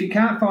 if you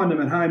can't find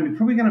them at home, you're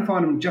probably going to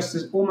find them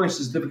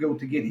almost as difficult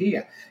to get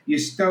here.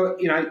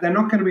 They're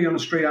not going to be on the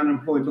street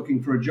unemployed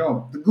looking for a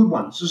job. The good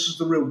ones, this is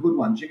the real good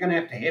ones. You're going to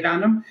have to headhunt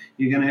them.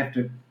 You're going to have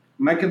to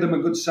make them a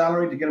good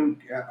salary to get them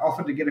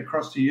offered to get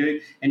across to you,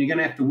 and you're going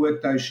to have to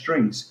work those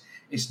strings.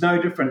 It's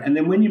no different. And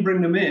then when you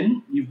bring them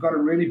in, you've got to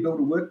really build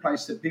a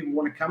workplace that people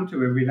want to come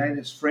to every day,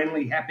 that's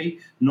friendly, happy,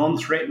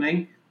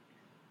 non-threatening,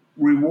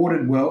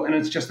 rewarded well, and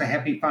it's just a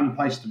happy, fun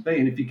place to be.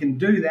 And if you can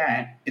do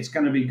that, it's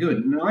going to be good.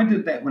 And I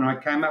did that when I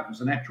came up. It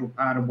was a natural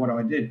part of what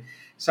I did.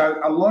 So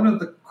a lot of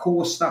the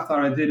core stuff that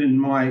I did in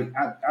my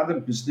other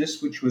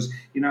business, which was,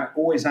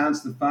 always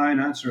answer the phone,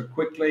 answer it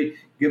quickly,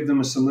 give them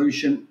a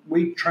solution.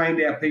 We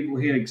trained our people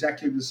here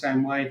exactly the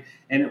same way,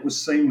 and it was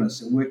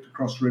seamless. It worked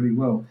across really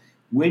well.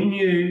 When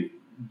you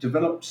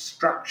develop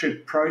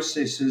structured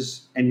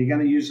processes and you're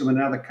going to use them in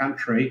another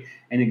country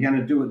and you're going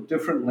to do it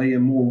differently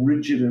and more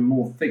rigid and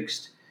more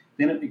fixed,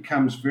 then it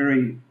becomes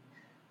very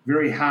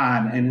very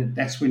hard, and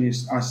that's when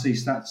start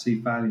to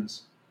see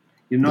failures.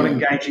 You're not Yeah.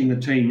 engaging the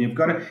team. You've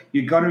got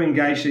to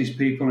engage these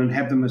people and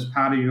have them as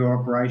part of your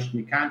operation.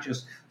 You can't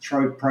just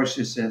throw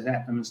processes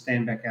at them and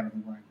stand back out of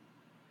the way.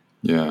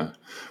 Yeah,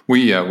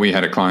 we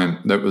had a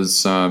client that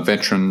was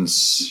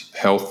veterans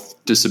health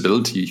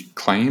disability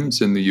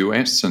claims in the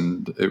US,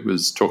 and it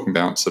was talking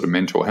about sort of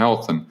mental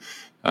health, and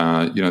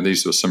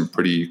these were some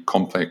pretty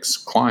complex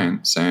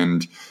clients,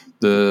 and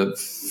the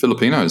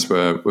Filipinos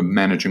were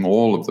managing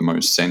all of the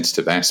most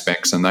sensitive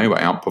aspects, and they were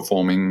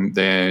outperforming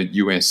their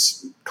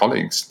US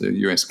colleagues, their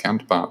US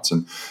counterparts,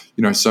 and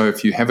so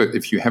if you have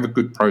a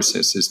good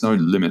process, there's no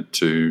limit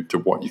to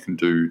what you can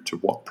do to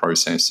what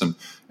process,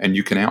 and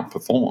you can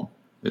outperform.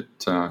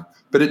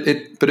 But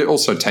it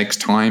also takes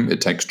time.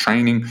 It takes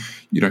training.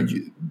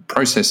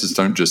 Processes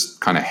don't just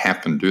kind of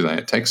happen, do they?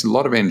 It takes a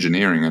lot of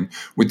engineering. And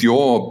with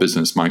your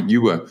business, Mike,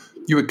 you were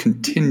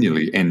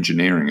continually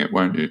engineering it,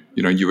 weren't you?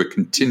 You were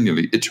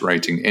continually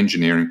iterating,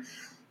 engineering,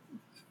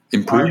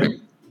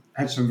 improving.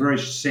 I had some very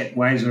set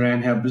ways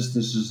around how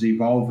businesses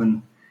evolve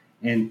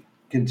and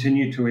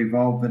continue to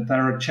evolve, but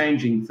they're a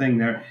changing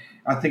thing.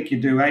 I think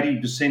you do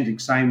 80% the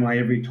same way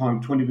every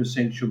time.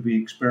 20% should be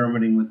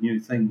experimenting with new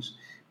things,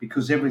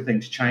 because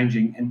everything's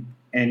changing,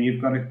 and you've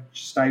got to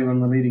stay on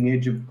the leading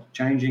edge of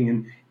changing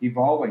and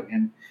evolving.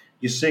 And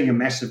you're seeing a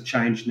massive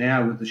change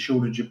now with the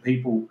shortage of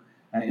people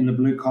in the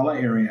blue-collar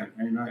area.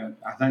 And I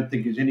don't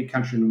think there's any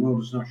country in the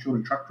world that's not short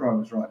of truck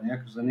drivers right now,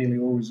 because they nearly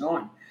all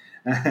resign.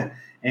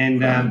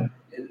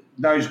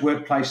 Those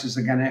workplaces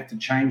are going to have to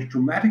change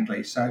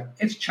dramatically. So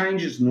it's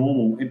change is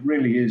normal. It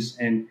really is,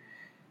 and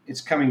it's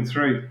coming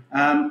through.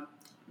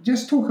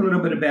 Just talk a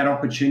little bit about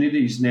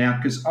opportunities now,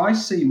 because I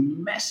see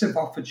massive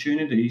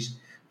opportunities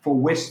for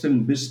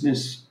Western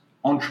business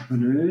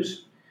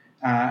entrepreneurs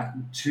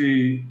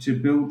to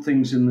build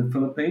things in the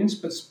Philippines,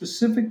 but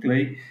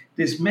specifically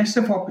there's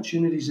massive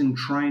opportunities in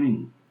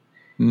training.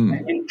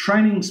 In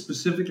training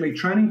specifically,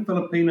 training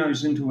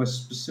Filipinos into a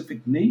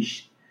specific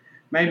niche,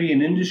 maybe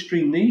an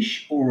industry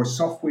niche or a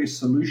software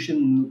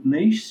solution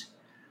niche.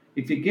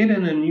 If you get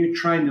in and you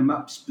train them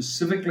up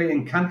specifically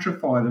and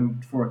countrify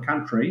them for a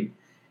country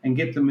and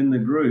get them in the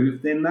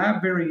groove, then they're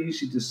very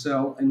easy to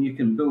sell, and you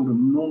can build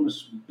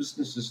enormous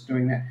businesses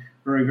doing that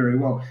very, very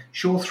well.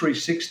 Shore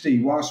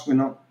 360, whilst we're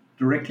not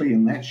directly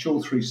in that,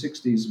 Shore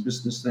 360 is a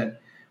business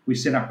that we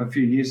set up a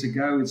few years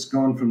ago. It's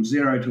gone from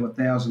 0 to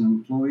 1,000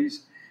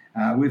 employees.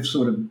 I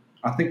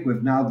think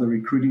we've nailed the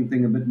recruiting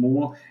thing a bit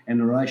more and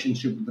the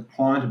relationship with the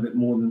client a bit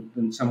more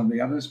than some of the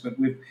others, but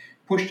we've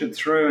pushed it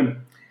through,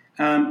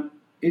 and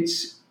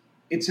it's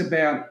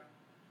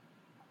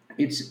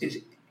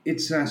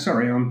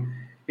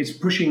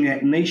pushing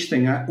that niche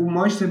thing.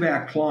 Most of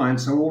our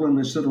clients are all in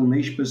this little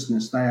niche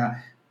business. They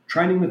are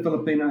training the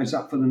Filipinos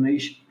up for the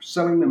niche,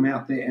 selling them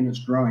out there, and it's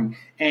growing.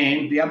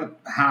 And the other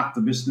half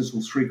the business,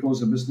 or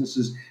three-quarters of the business,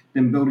 is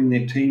them building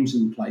their teams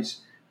in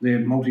place. They're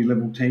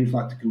multi-level teams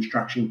like the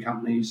construction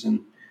companies,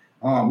 and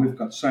we've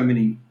got so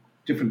many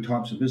different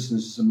types of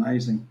businesses.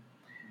 Amazing.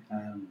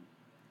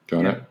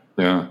 Got it.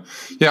 Yeah.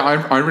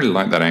 I really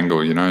like that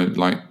angle.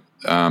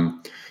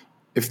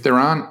 If there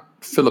aren't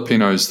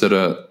Filipinos that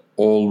are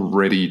all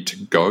ready to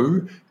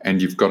go,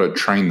 and you've got to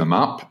train them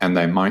up, and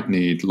they might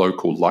need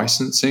local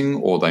licensing,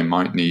 or they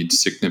might need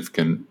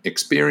significant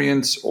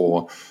experience,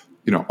 or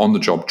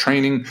on-the-job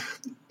training.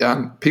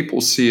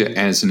 People see it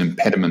as an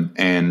impediment,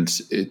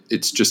 and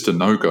it's just a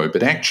no-go.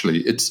 But actually,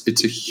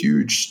 it's a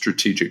huge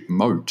strategic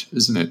moat,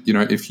 isn't it?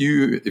 If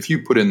you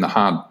put in the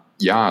hard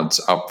yards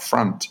up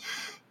front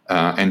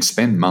and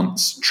spend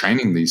months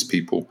training these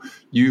people,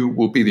 you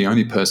will be the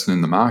only person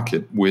in the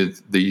market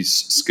with these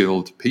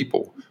skilled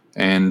people.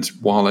 And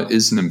while it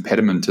is an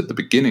impediment at the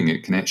beginning,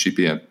 it can actually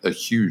be a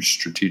huge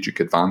strategic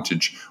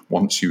advantage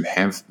once you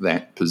have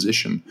that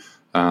position.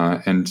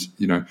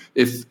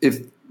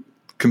 If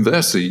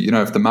conversely,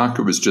 if the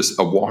market was just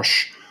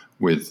awash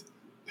with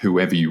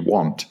whoever you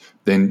want,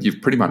 then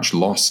you've pretty much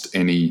lost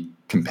any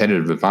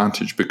competitive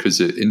advantage, because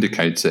it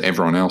indicates that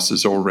everyone else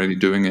is already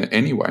doing it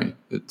anyway.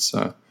 It's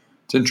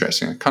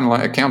interesting. Kind of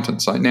like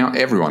accountants. Like now,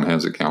 everyone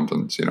has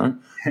accountants. The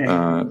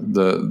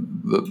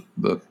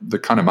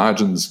kind of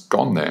margin's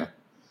gone there.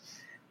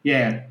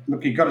 Yeah,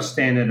 look, you've got to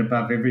stand out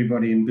above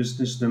everybody in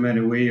business, no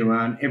matter where you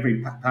are. And every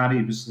part of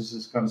your business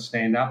has got to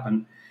stand up.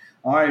 And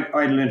I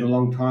learned a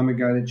long time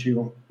ago that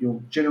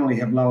you'll generally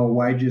have lower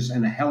wages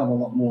and a hell of a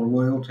lot more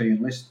loyalty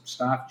and less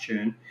staff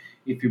churn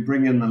if you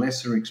bring in the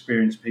lesser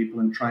experienced people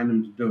and train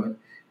them to do it.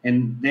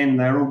 And then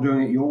they're all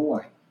doing it your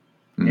way.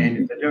 And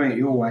if they're doing it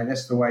your way,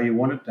 that's the way you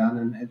want it done,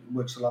 and it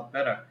works a lot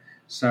better.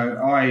 So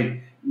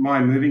my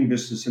moving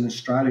business in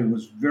Australia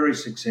was very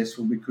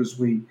successful because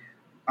we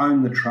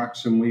owned the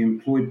trucks and we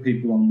employed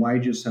people on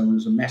wages, so there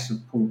was a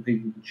massive pool of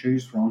people to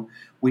choose from.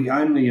 We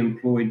only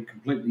employed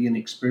completely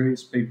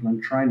inexperienced people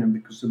and trained them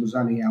because it was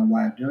only our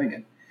way of doing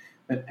it.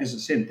 But as I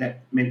said,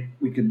 that meant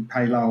we could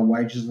pay lower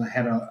wages and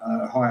had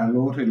a higher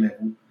loyalty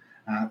level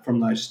from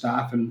those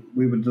staff, and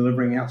we were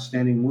delivering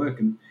outstanding work.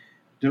 And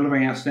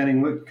delivering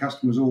outstanding work,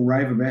 customers all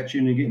rave about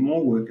you and you get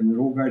more work, and it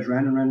all goes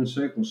round and round in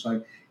circles.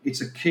 So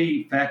it's a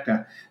key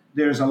factor.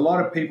 There's a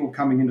lot of people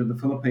coming into the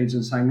Philippines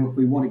and saying, look,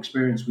 we want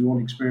experience.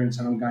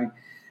 And I'm going,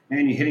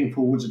 man, you're heading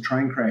towards a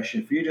train crash.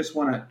 If you just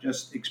want to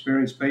just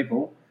experience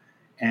people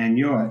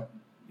and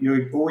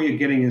all you're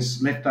getting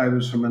is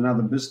leftovers from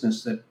another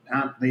business that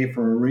aren't there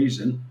for a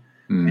reason,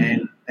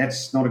 and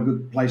that's not a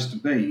good place to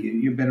be.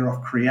 You're better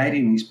off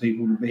creating these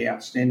people to be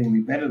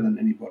outstandingly better than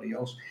anybody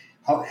else,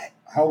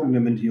 holding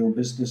them into your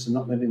business and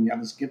not letting the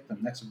others get them.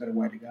 That's a better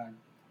way to go.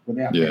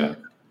 Without that.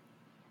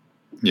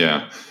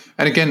 Yeah.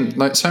 And again,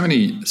 like so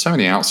many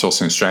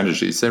outsourcing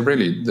strategies,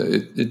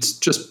 it's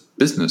just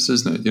business,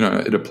 isn't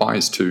it? It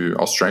applies to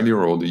Australia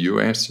or the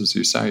US, as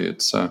you say.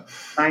 It's same.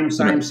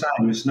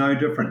 It's no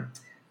different.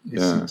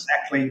 It's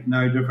exactly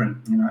no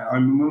different.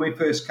 When we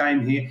first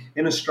came here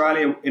in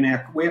Australia,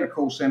 we had a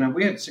call center.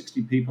 We had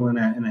 60 people in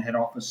a head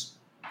office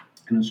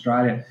in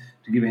Australia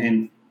to give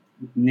and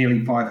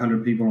nearly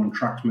 500 people on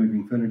trucks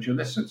moving furniture.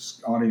 That's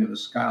the idea of the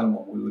scale of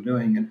what we were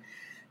doing.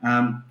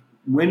 And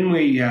when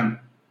we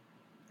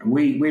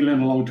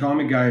learned a long time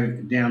ago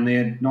down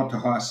there not to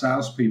hire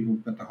salespeople,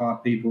 but to hire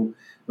people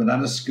with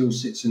other skill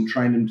sets and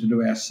train them to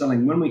do our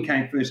selling. When we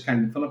first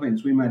came to the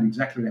Philippines, we made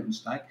exactly that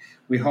mistake.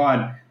 We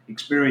hired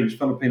experienced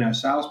Filipino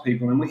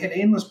salespeople, and we had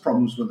endless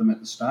problems with them at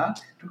the start.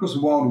 It took us a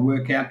while to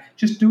work out.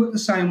 Just do it the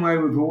same way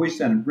we've always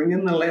done it. Bring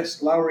in the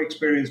lower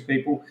experienced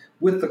people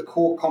with the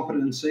core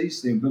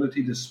competencies, the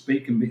ability to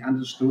speak and be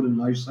understood in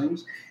those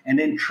things, and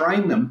then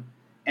train them,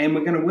 and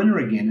we're going to win her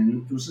again.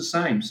 And it was the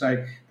same.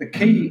 So the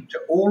key to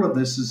all of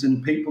this is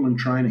in people and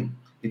training.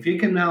 If you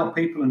can nail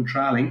people and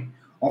training,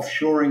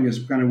 offshoring is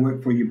going to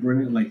work for you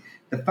brilliantly.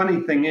 The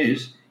funny thing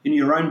is, in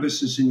your own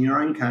business, in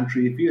your own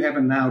country, if you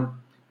haven't nailed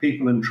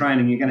people in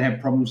training, you're going to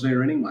have problems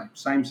there anyway.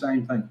 Same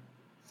thing.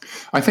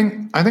 I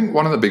think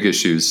one of the big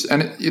issues,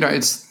 and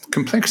it's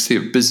complexity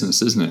of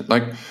business, isn't it?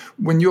 Like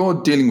when you're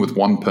dealing with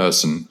one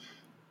person,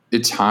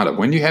 it's harder.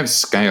 When you have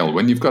scale,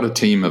 when you've got a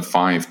team of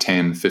 5,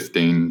 10,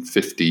 15,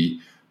 50,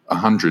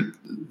 100,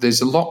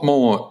 there's a lot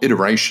more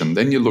iteration.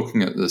 Then you're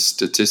looking at the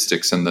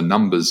statistics and the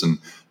numbers, and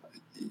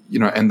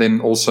and then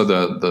also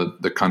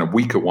the kind of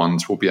weaker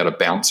ones will be able to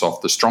bounce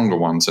off the stronger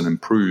ones and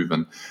improve.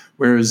 And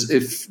whereas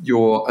if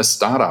you're a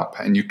startup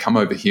and you come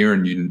over here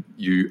and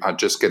you are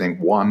just getting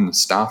one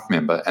staff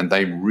member and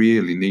they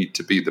really need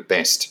to be the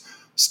best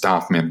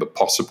staff member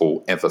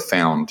possible ever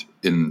found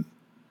in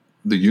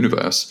the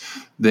universe,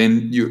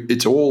 then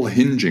it's all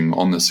hinging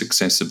on the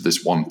success of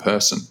this one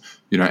person,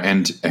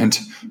 and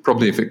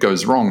probably if it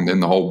goes wrong, then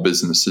the whole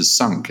business is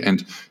sunk.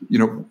 And,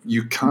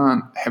 you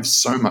can't have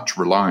so much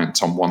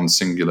reliance on one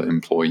singular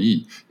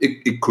employee.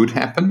 It could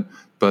happen,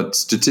 but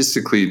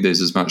statistically there's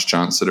as much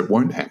chance that it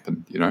won't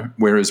happen,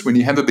 whereas when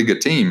you have a bigger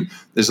team,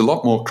 there's a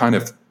lot more kind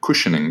of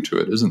cushioning to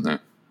it, isn't there?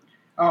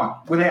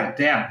 Oh, without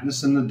doubt.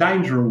 Listen, the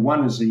danger of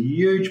one is a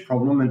huge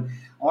problem, and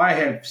I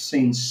have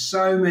seen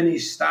so many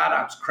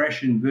startups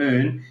crash and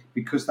burn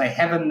because they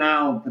haven't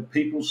nailed the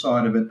people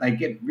side of it. They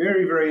get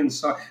very, very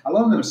inside. A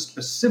lot of them are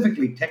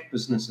specifically tech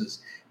businesses.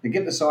 They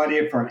get this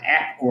idea for an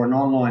app or an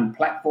online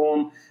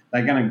platform.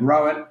 They're going to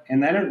grow it,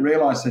 and they don't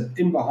realize that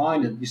in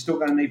behind it, you're still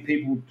going to need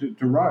people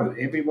to row.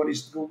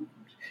 Everybody's still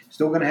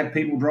going to have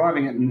people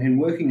driving it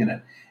and working in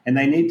it, and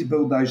they need to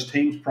build those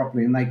teams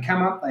properly. And they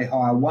come up, they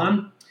hire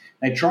one,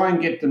 they try and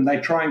get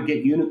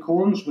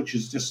unicorns, which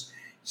is just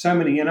so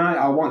many,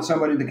 I want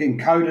somebody that can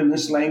code in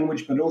this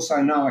language, but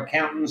also know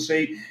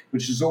accountancy,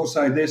 which is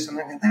also this. And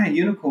they go, no,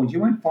 unicorns, you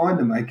won't find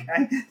them,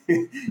 okay?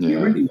 You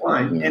really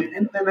won't. Yeah.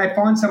 And then they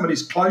find somebody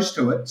who's close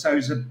to it, so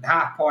who's a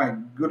half pie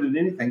good at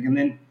anything, and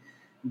then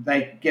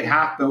they get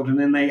half built, and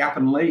then they up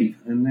and leave,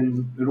 and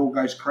then it all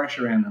goes crash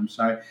around them.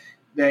 So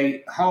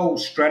the whole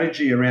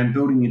strategy around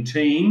building a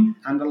team,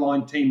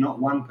 underlying team, not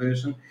one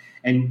person,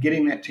 and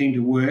getting that team to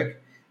work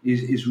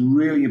is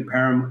really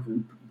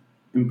important.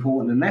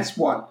 And that's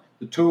what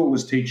the tour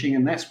was teaching,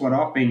 and that's what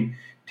I've been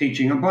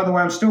teaching. And by the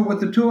way, I'm still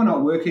with the tour,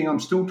 not working. I'm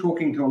still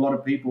talking to a lot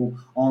of people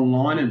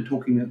online and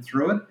talking it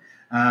through it.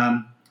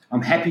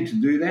 I'm happy to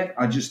do that.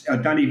 I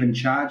don't even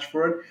charge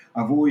for it.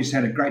 I've always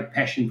had a great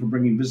passion for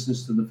bringing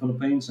business to the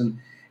Philippines, and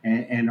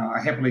I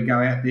happily go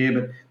out there.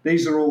 But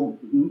these are all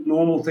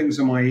normal things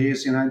in my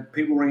ears.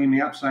 People ringing me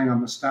up saying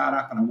I'm a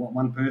startup and I want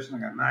one person.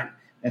 I go, mate,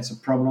 that's a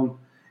problem.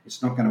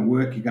 It's not going to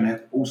work. You're going to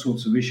have all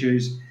sorts of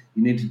issues.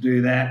 You need to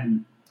do that,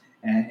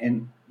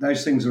 and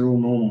those things are all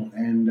normal.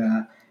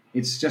 And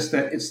it's just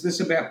that it's this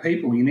about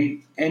people.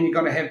 You've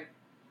got to have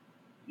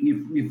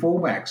your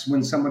fallbacks.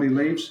 When somebody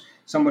leaves,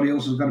 somebody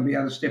else has got to be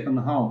able to step in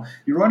the hole.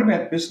 You're right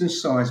about business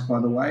size, by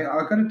the way.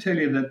 I've got to tell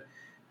you that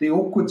the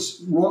awkward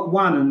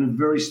one in the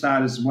very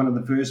start is one of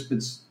the first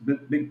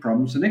big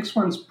problems. The next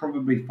one's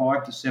probably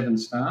 5 to 7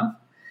 staff.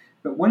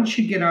 But once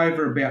you get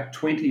over about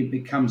 20, it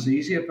becomes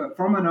easier. But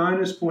from an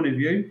owner's point of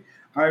view,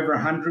 over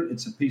 100,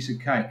 it's a piece of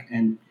cake.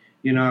 And,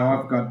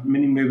 I've got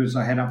many movers.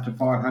 I had up to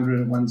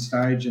 500 at one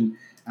stage, and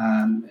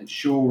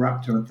Sure,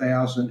 up to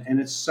 1,000, and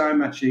it's so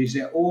much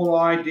easier. All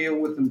I deal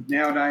with them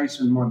nowadays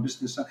in my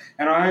business,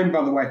 and I own,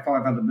 by the way,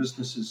 5 other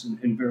businesses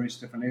in various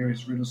different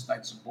areas, real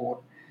estate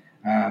support,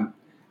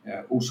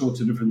 all sorts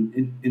of different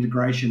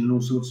integration and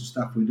all sorts of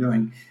stuff we're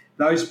doing.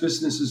 Those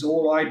businesses,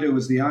 all I do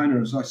as the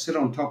owner is I sit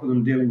on top of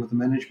them dealing with the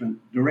management.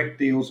 Direct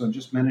deals are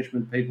just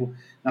management people,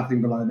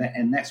 nothing below that,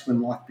 and that's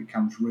when life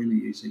becomes really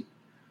easy.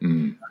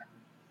 Mm.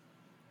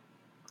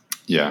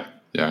 Yeah.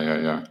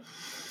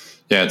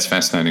 Yeah, it's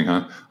fascinating,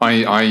 huh?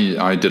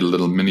 I did a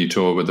little mini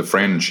tour with a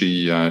friend.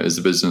 She is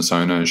a business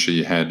owner.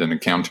 She had an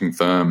accounting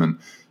firm,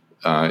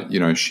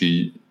 and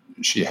she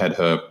had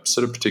her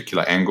sort of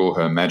particular angle,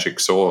 her magic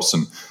sauce,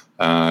 and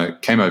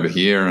came over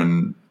here,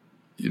 and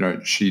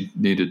she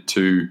needed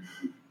to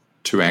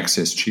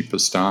access cheaper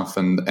stuff,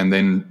 and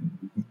then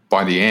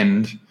by the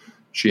end,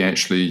 she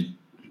actually,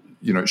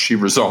 she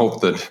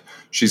resolved that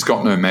she's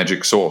got no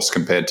magic sauce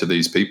compared to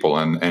these people,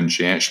 and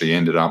she actually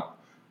ended up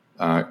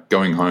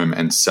going home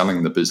and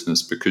selling the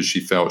business because she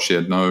felt she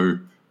had no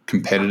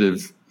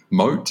competitive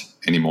moat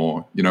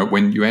anymore.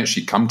 When you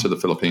actually come to the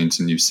Philippines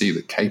and you see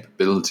the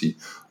capability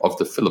of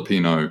the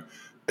Filipino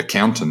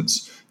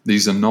accountants,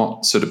 these are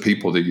not sort of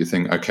people that you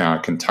think, okay, I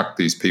can tuck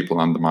these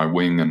people under my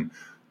wing and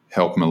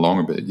help them along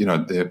a bit.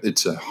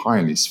 It's a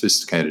highly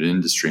sophisticated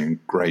industry and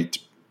great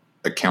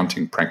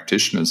accounting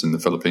practitioners in the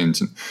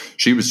Philippines. And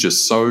she was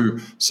just so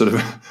sort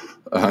of,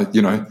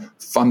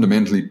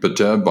 fundamentally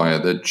perturbed by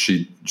it that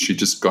she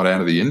just got out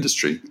of the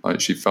industry.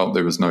 Like, she felt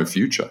there was no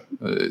future.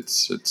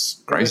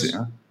 It's crazy. It's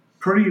huh?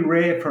 pretty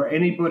rare for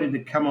anybody to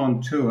come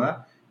on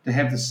tour to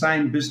have the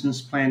same business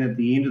plan at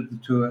the end of the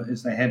tour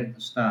as they had at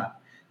the start.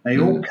 They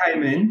all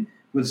came in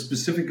with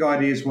specific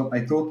ideas what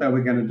they thought they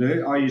were going to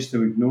do. I used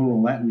to ignore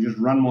all that and just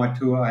run my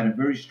tour. I had a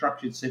very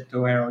structured set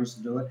tour how I used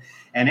to do it.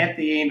 And at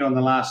the end, on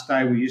the last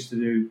day, we used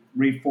to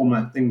reform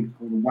a thing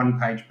called a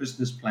one-page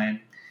business plan.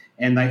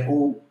 And they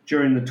all,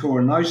 during the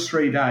tour, in those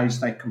 3 days,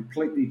 they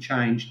completely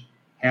changed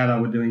how they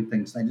were doing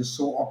things. They just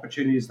saw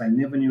opportunities they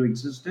never knew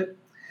existed,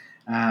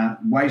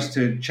 ways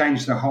to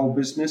change the whole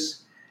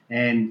business.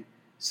 And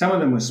some of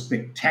them were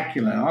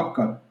spectacular. I've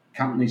got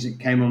companies that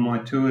came on my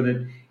tour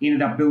that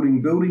ended up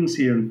building buildings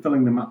here and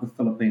filling them up with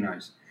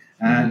Filipinos.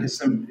 There's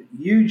some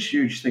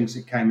huge things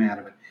that came out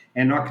of it.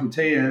 And I can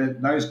tell you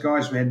that those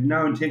guys who had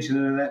no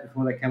intention of that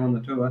before they came on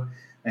the tour,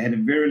 they had a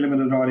very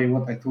limited idea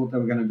what they thought they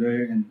were going to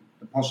do and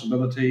the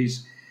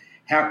possibilities,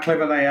 how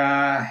clever they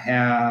are,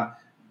 how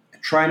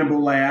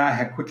trainable they are,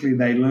 how quickly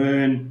they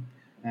learn,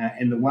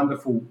 and the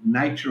wonderful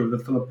nature of the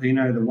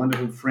Filipino, the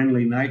wonderful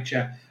friendly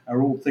nature,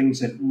 are all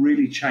things that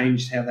really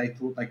changed how they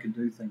thought they could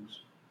do things.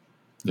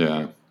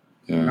 Yeah.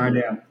 No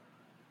doubt.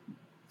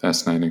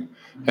 Fascinating.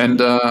 And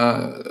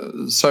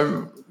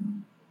so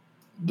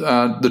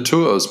the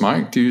tours,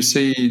 Mike, do you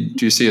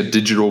see a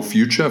digital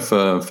future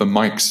for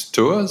Mike's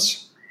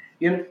tours?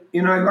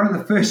 One of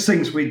the first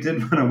things we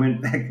did when I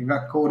went back and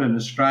got caught in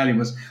Australia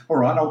was, all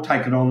right, I'll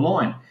take it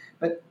online.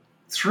 But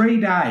 3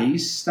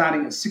 days,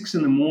 starting at 6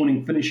 in the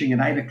morning, finishing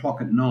at 8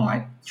 o'clock at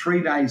night,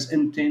 3 days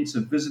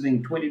intensive,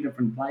 visiting 20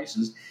 different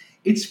places,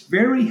 it's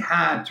very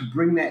hard to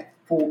bring that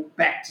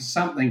back to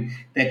something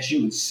that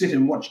you would sit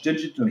and watch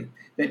digitally.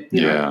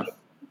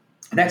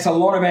 That's a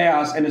lot of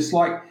hours, and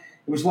it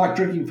was like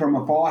drinking from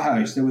a fire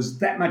hose. There was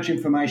that much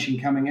information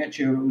coming at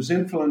you. It was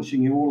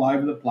influencing you all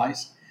over the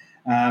place.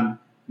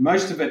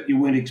 Most of it you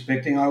weren't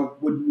expecting. I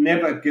would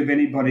never give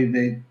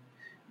anybody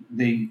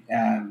the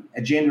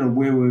agenda of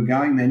where we were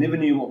going. They never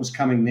knew what was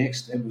coming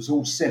next. It was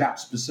all set up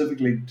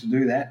specifically to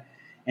do that.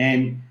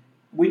 And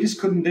we just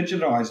couldn't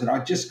digitize it. I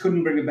just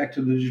couldn't bring it back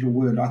to the digital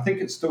world. I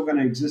think it's still going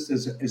to exist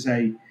as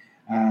a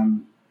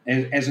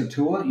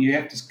tour. You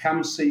have to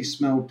come, see,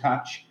 smell,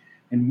 touch,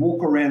 and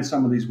walk around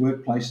some of these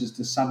workplaces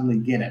to suddenly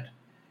get it.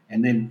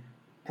 And then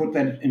put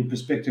that in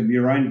perspective of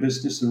your own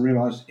business and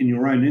realize in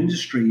your own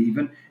industry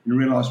even, and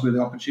realize where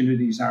the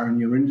opportunities are in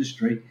your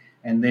industry,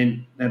 and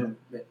then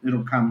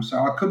it'll come. So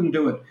I couldn't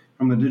do it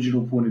from a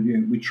digital point of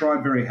view. We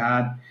tried very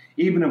hard,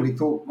 even if we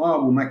thought,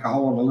 we'll make a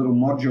whole lot of little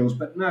modules,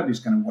 but nobody's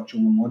going to watch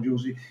all the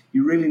modules.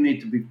 You really need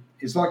to be,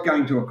 it's like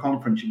going to a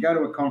conference. You go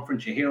to a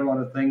conference, you hear a lot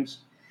of things.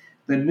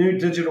 The new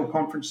digital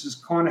conferences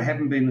kind of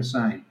haven't been the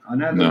same. I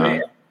know they're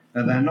there,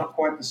 but they're not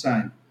quite the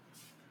same.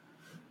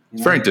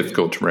 It's very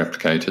difficult to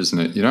replicate, isn't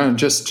it?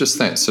 Just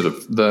that sort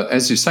of,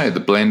 as you say, the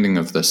blending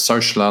of the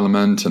social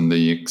element and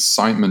the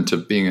excitement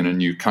of being in a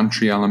new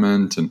country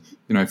element. And,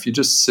 if you're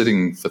just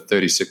sitting for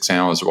 36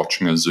 hours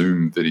watching a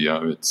Zoom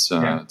video, it's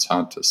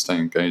hard to stay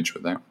engaged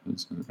with that,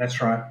 isn't it?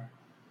 That's right.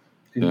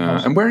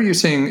 Yeah. And where are you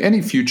seeing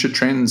any future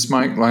trends,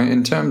 Mike, like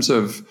in terms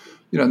of,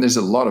 there's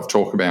a lot of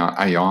talk about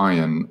AI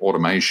and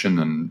automation,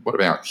 and what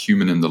about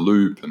human in the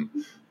loop and,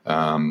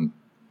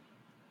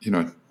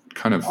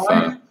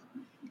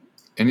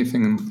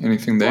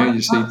 anything there?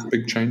 You see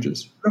big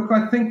changes? Look,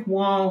 I think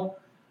while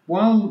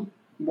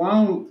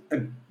a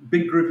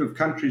big group of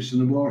countries in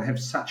the world have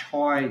such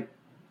high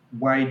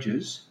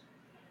wages,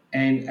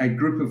 and a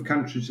group of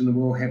countries in the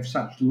world have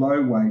such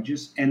low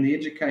wages, and the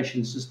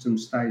education system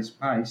stays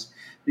pace,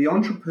 the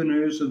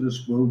entrepreneurs of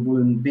this world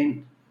will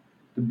invent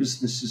the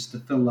businesses to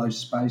fill those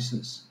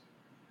spaces,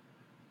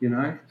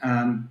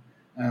 and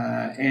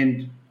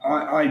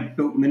I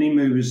built Mini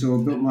Movers, or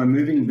built my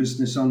moving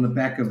business on the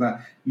back of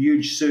a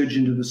huge surge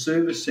into the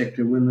service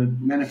sector when the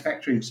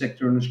manufacturing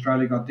sector in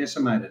Australia got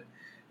decimated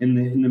in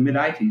the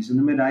mid-'80s. In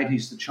the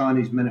mid-'80s, the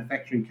Chinese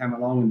manufacturing came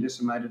along and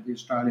decimated the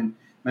Australian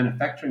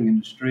manufacturing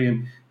industry,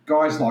 and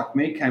guys like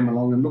me came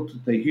along and looked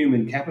at the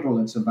human capital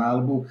that's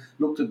available,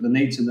 looked at the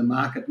needs in the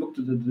market, looked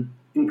at the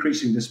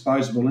increasing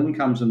disposable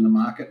incomes in the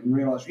market, and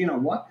realised, you know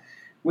what,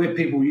 where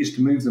people used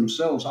to move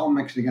themselves, I'm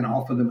actually going to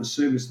offer them a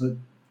service that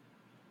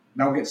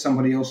they'll get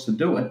somebody else to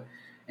do it.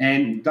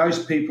 And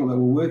those people that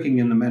were working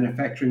in the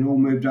manufacturing all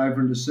moved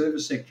over into the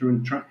service sector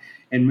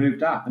and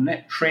moved up. And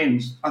that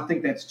trend, I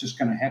think that's just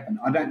going to happen.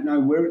 I don't know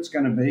where it's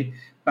going to be,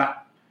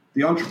 but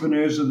the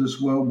entrepreneurs of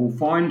this world will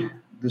find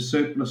the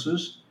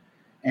surpluses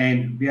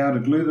and be able to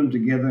glue them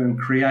together and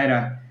create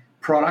a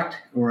product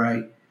or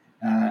a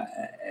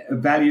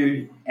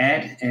value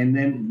add, and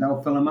then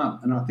they'll fill them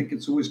up. And I think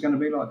it's always going to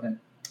be like that.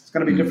 It's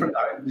going to be different,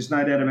 though. There's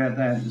no doubt about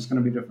that. It's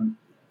going to be different.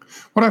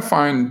 What I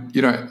find,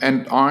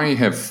 and I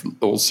have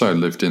also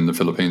lived in the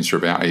Philippines for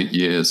about 8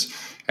 years,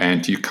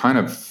 and you kind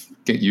of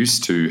get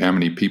used to how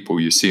many people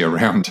you see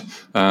around.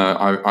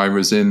 I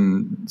was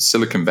in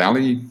Silicon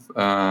Valley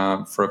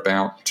for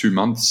about 2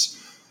 months,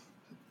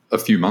 a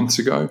few months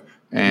ago,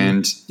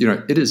 and,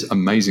 it is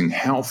amazing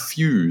how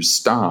few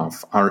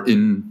staff are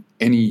in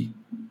any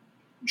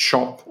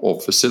shop or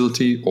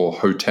facility or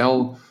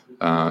hotel,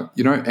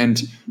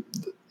 and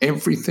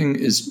everything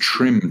is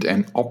trimmed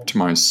and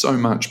optimized so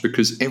much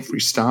because every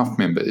staff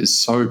member is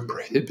so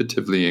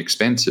prohibitively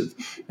expensive.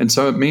 And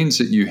so it means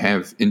that you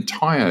have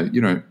entire,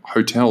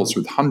 hotels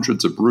with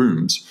hundreds of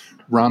rooms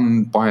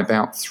run by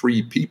about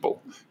 3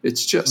 people.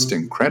 It's just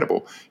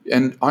incredible.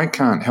 And I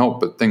can't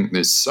help but think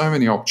there's so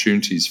many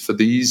opportunities for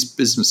these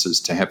businesses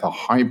to have a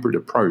hybrid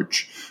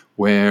approach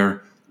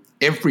where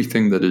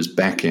everything that is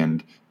back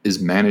end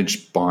is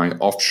managed by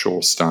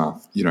offshore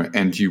staff,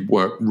 and you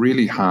work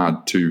really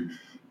hard to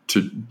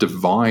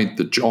divide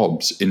the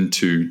jobs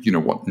into,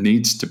 what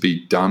needs to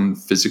be done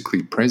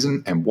physically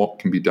present and what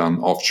can be done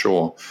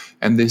offshore.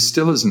 And there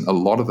still isn't a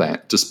lot of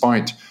that,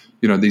 despite,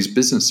 these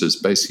businesses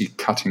basically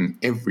cutting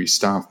every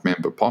staff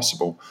member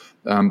possible.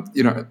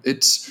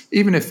 It's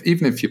even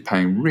if you're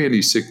paying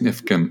really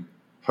significant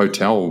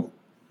hotel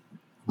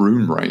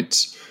room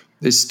rates,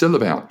 there's still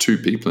about 2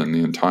 people in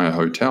the entire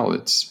hotel.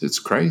 It's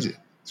crazy.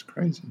 It's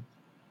crazy.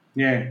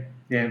 Yeah.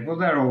 Well,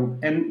 they're all,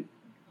 and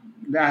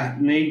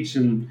that needs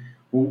and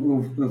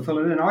we'll fill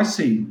it in. I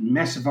see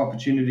massive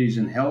opportunities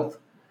in health,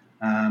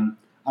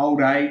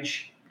 old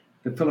age.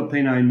 The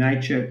Filipino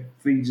nature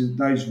feeds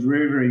those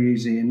very, very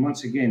easy. And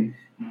once again,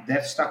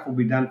 that stuff will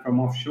be done from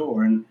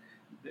offshore. And,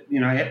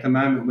 at the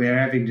moment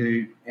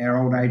we're our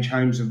old age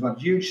homes have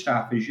got huge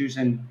staff issues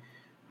and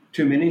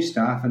too many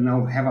staff, and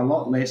they'll have a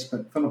lot less,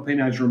 but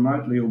Filipinos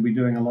remotely will be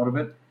doing a lot of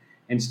it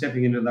and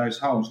stepping into those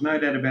holes. No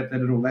doubt about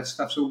that at all. That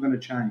stuff's all going to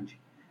change.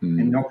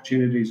 And the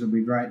opportunities will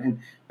be great.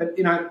 But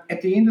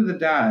at the end of the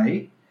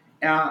day,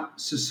 our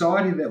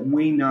society that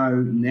we know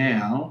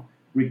now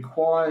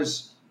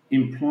requires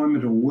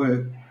employment or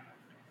work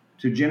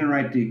to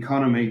generate the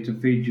economy to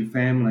feed your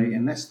family,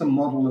 and that's the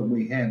model that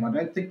we have. I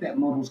don't think that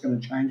model's going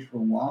to change for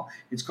a while.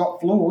 It's got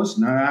flaws,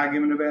 no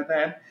argument about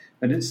that,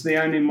 but it's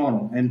the only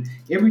model. And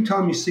every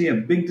time you see a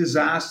big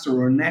disaster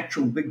or a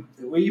natural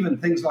or even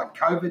things like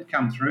COVID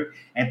come through,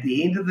 at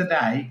the end of the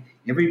day,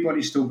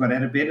 everybody still got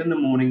out of bed in the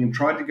morning and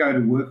tried to go to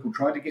work or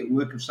tried to get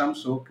work of some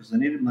sort because they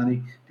needed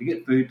money to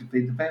get food to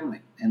feed the family.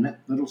 And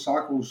that little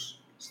cycle's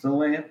still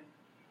there.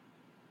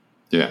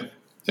 Yeah.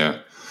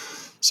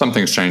 Some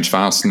things change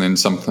fast, and then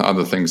some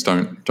other things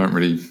don't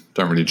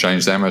really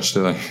change that much,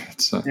 do they?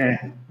 It's,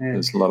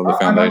 there's a lot of the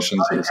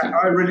foundations.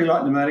 I really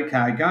like the motor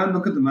car. Go and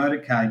look at the motor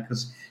car,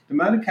 because the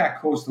motor car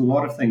caused a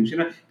lot of things.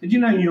 Did you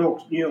know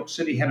New York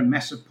City had a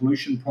massive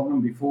pollution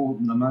problem before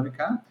the motor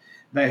car?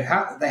 They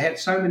had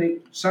so many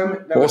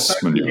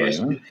horse manure.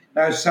 They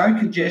were so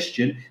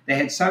congested. They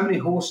had so many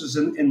horses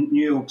in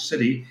New York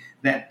City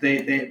that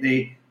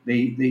the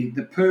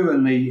poo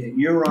and the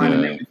urine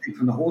and everything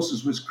from the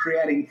horses was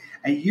creating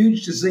a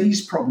huge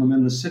disease problem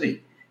in the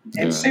city.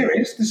 And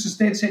serious, this is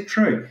dead set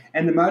true.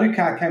 And the motor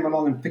car came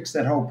along and fixed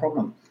that whole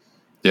problem.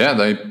 Yeah,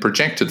 they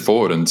projected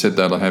forward and said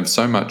they'll have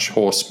so much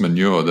horse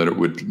manure that it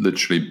would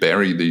literally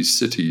bury these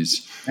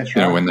cities. That's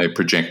right. When they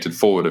projected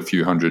forward a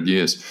few hundred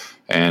years.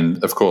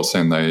 And of course,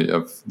 then they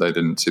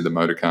didn't see the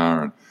motor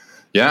car. And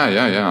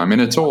I mean,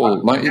 it's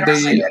all like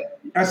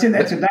I see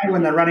that today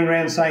when they're running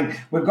around saying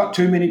we've got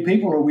too many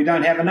people or we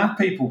don't have enough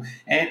people,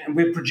 and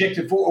we're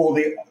projected for, or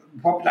the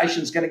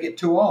population's going to get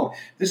too old.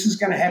 This is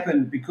going to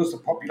happen because the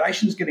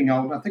population's getting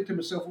old. And I think to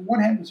myself, well,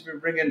 what happens if we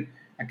bring in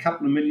a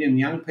couple of million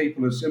young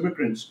people as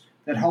immigrants?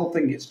 That whole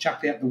thing gets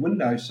chucked out the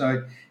window.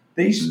 So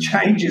these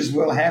changes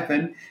will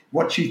happen.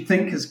 What you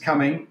think is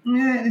coming,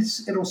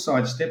 it'll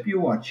sidestep. You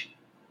watch.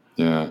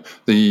 Yeah,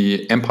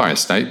 the Empire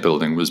State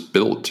Building was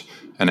built,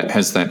 and it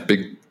has that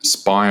big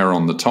spire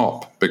on the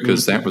top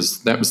because that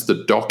was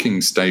the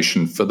docking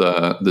station for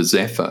the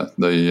Zephyr,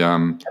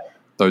 the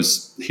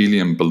those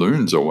helium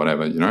balloons or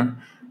whatever,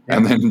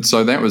 And then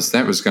so that was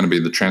going to be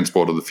the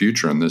transport of the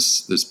future, and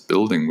this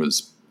building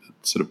was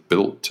sort of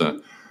built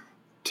to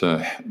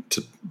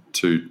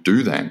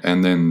do that,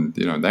 and then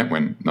that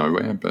went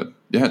nowhere. But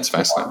yeah, it's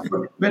fascinating.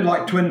 A bit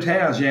like Twin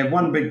Towers, you have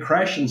one big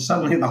crash, and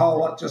suddenly the whole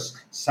lot just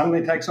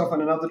suddenly takes off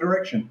in another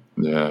direction.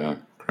 Yeah,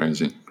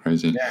 crazy.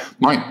 Yeah.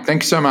 Mike,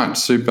 thank you so much.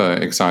 Super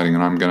exciting,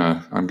 and I'm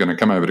gonna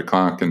come over to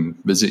Clark and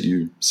visit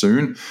you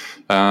soon.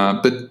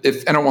 But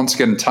if anyone wants to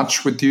get in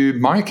touch with you,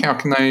 Mike, how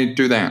can they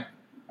do that?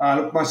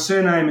 Look, my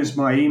surname is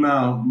my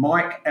email,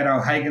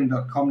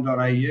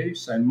 mike@o'hagan.com.au.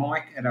 So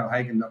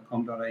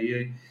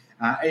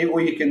mike@o'hagan.com.au.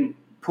 Or you can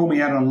pull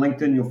me out on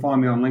LinkedIn. You'll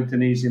find me on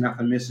LinkedIn easy enough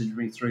and message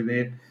me through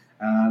there.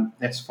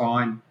 That's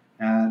fine.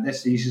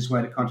 That's the easiest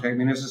way to contact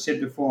me. And as I said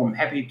before, I'm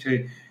happy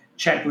to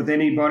chat with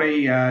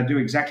anybody, do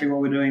exactly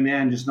what we're doing now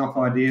and just knock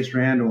ideas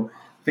around or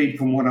feed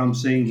from what I'm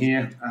seeing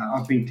here.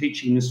 I've been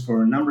teaching this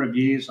for a number of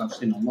years. I've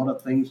seen a lot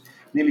of things,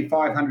 nearly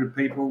 500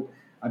 people.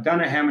 I don't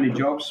know how many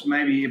jobs,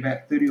 maybe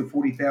about 30 or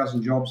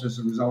 40,000 jobs as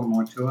a result of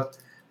my tour.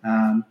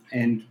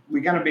 And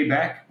we're going to be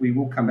back. We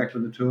will come back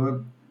with the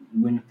tour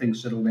when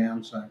things settle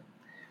down. So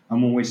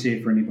I'm always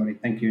here for anybody.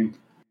 Thank you.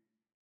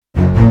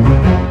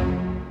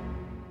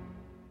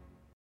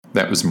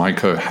 That was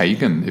Mike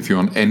O'Hagan. If you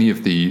want any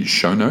of the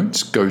show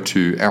notes, go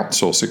to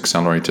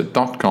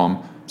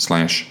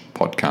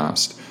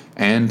outsourceaccelerator.com/podcast.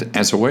 And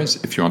as always,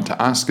 if you want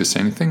to ask us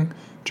anything,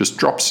 just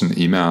drop us an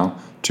email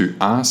to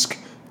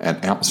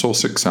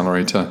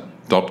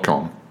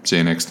ask@outsourceaccelerator.com. See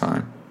you next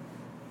time.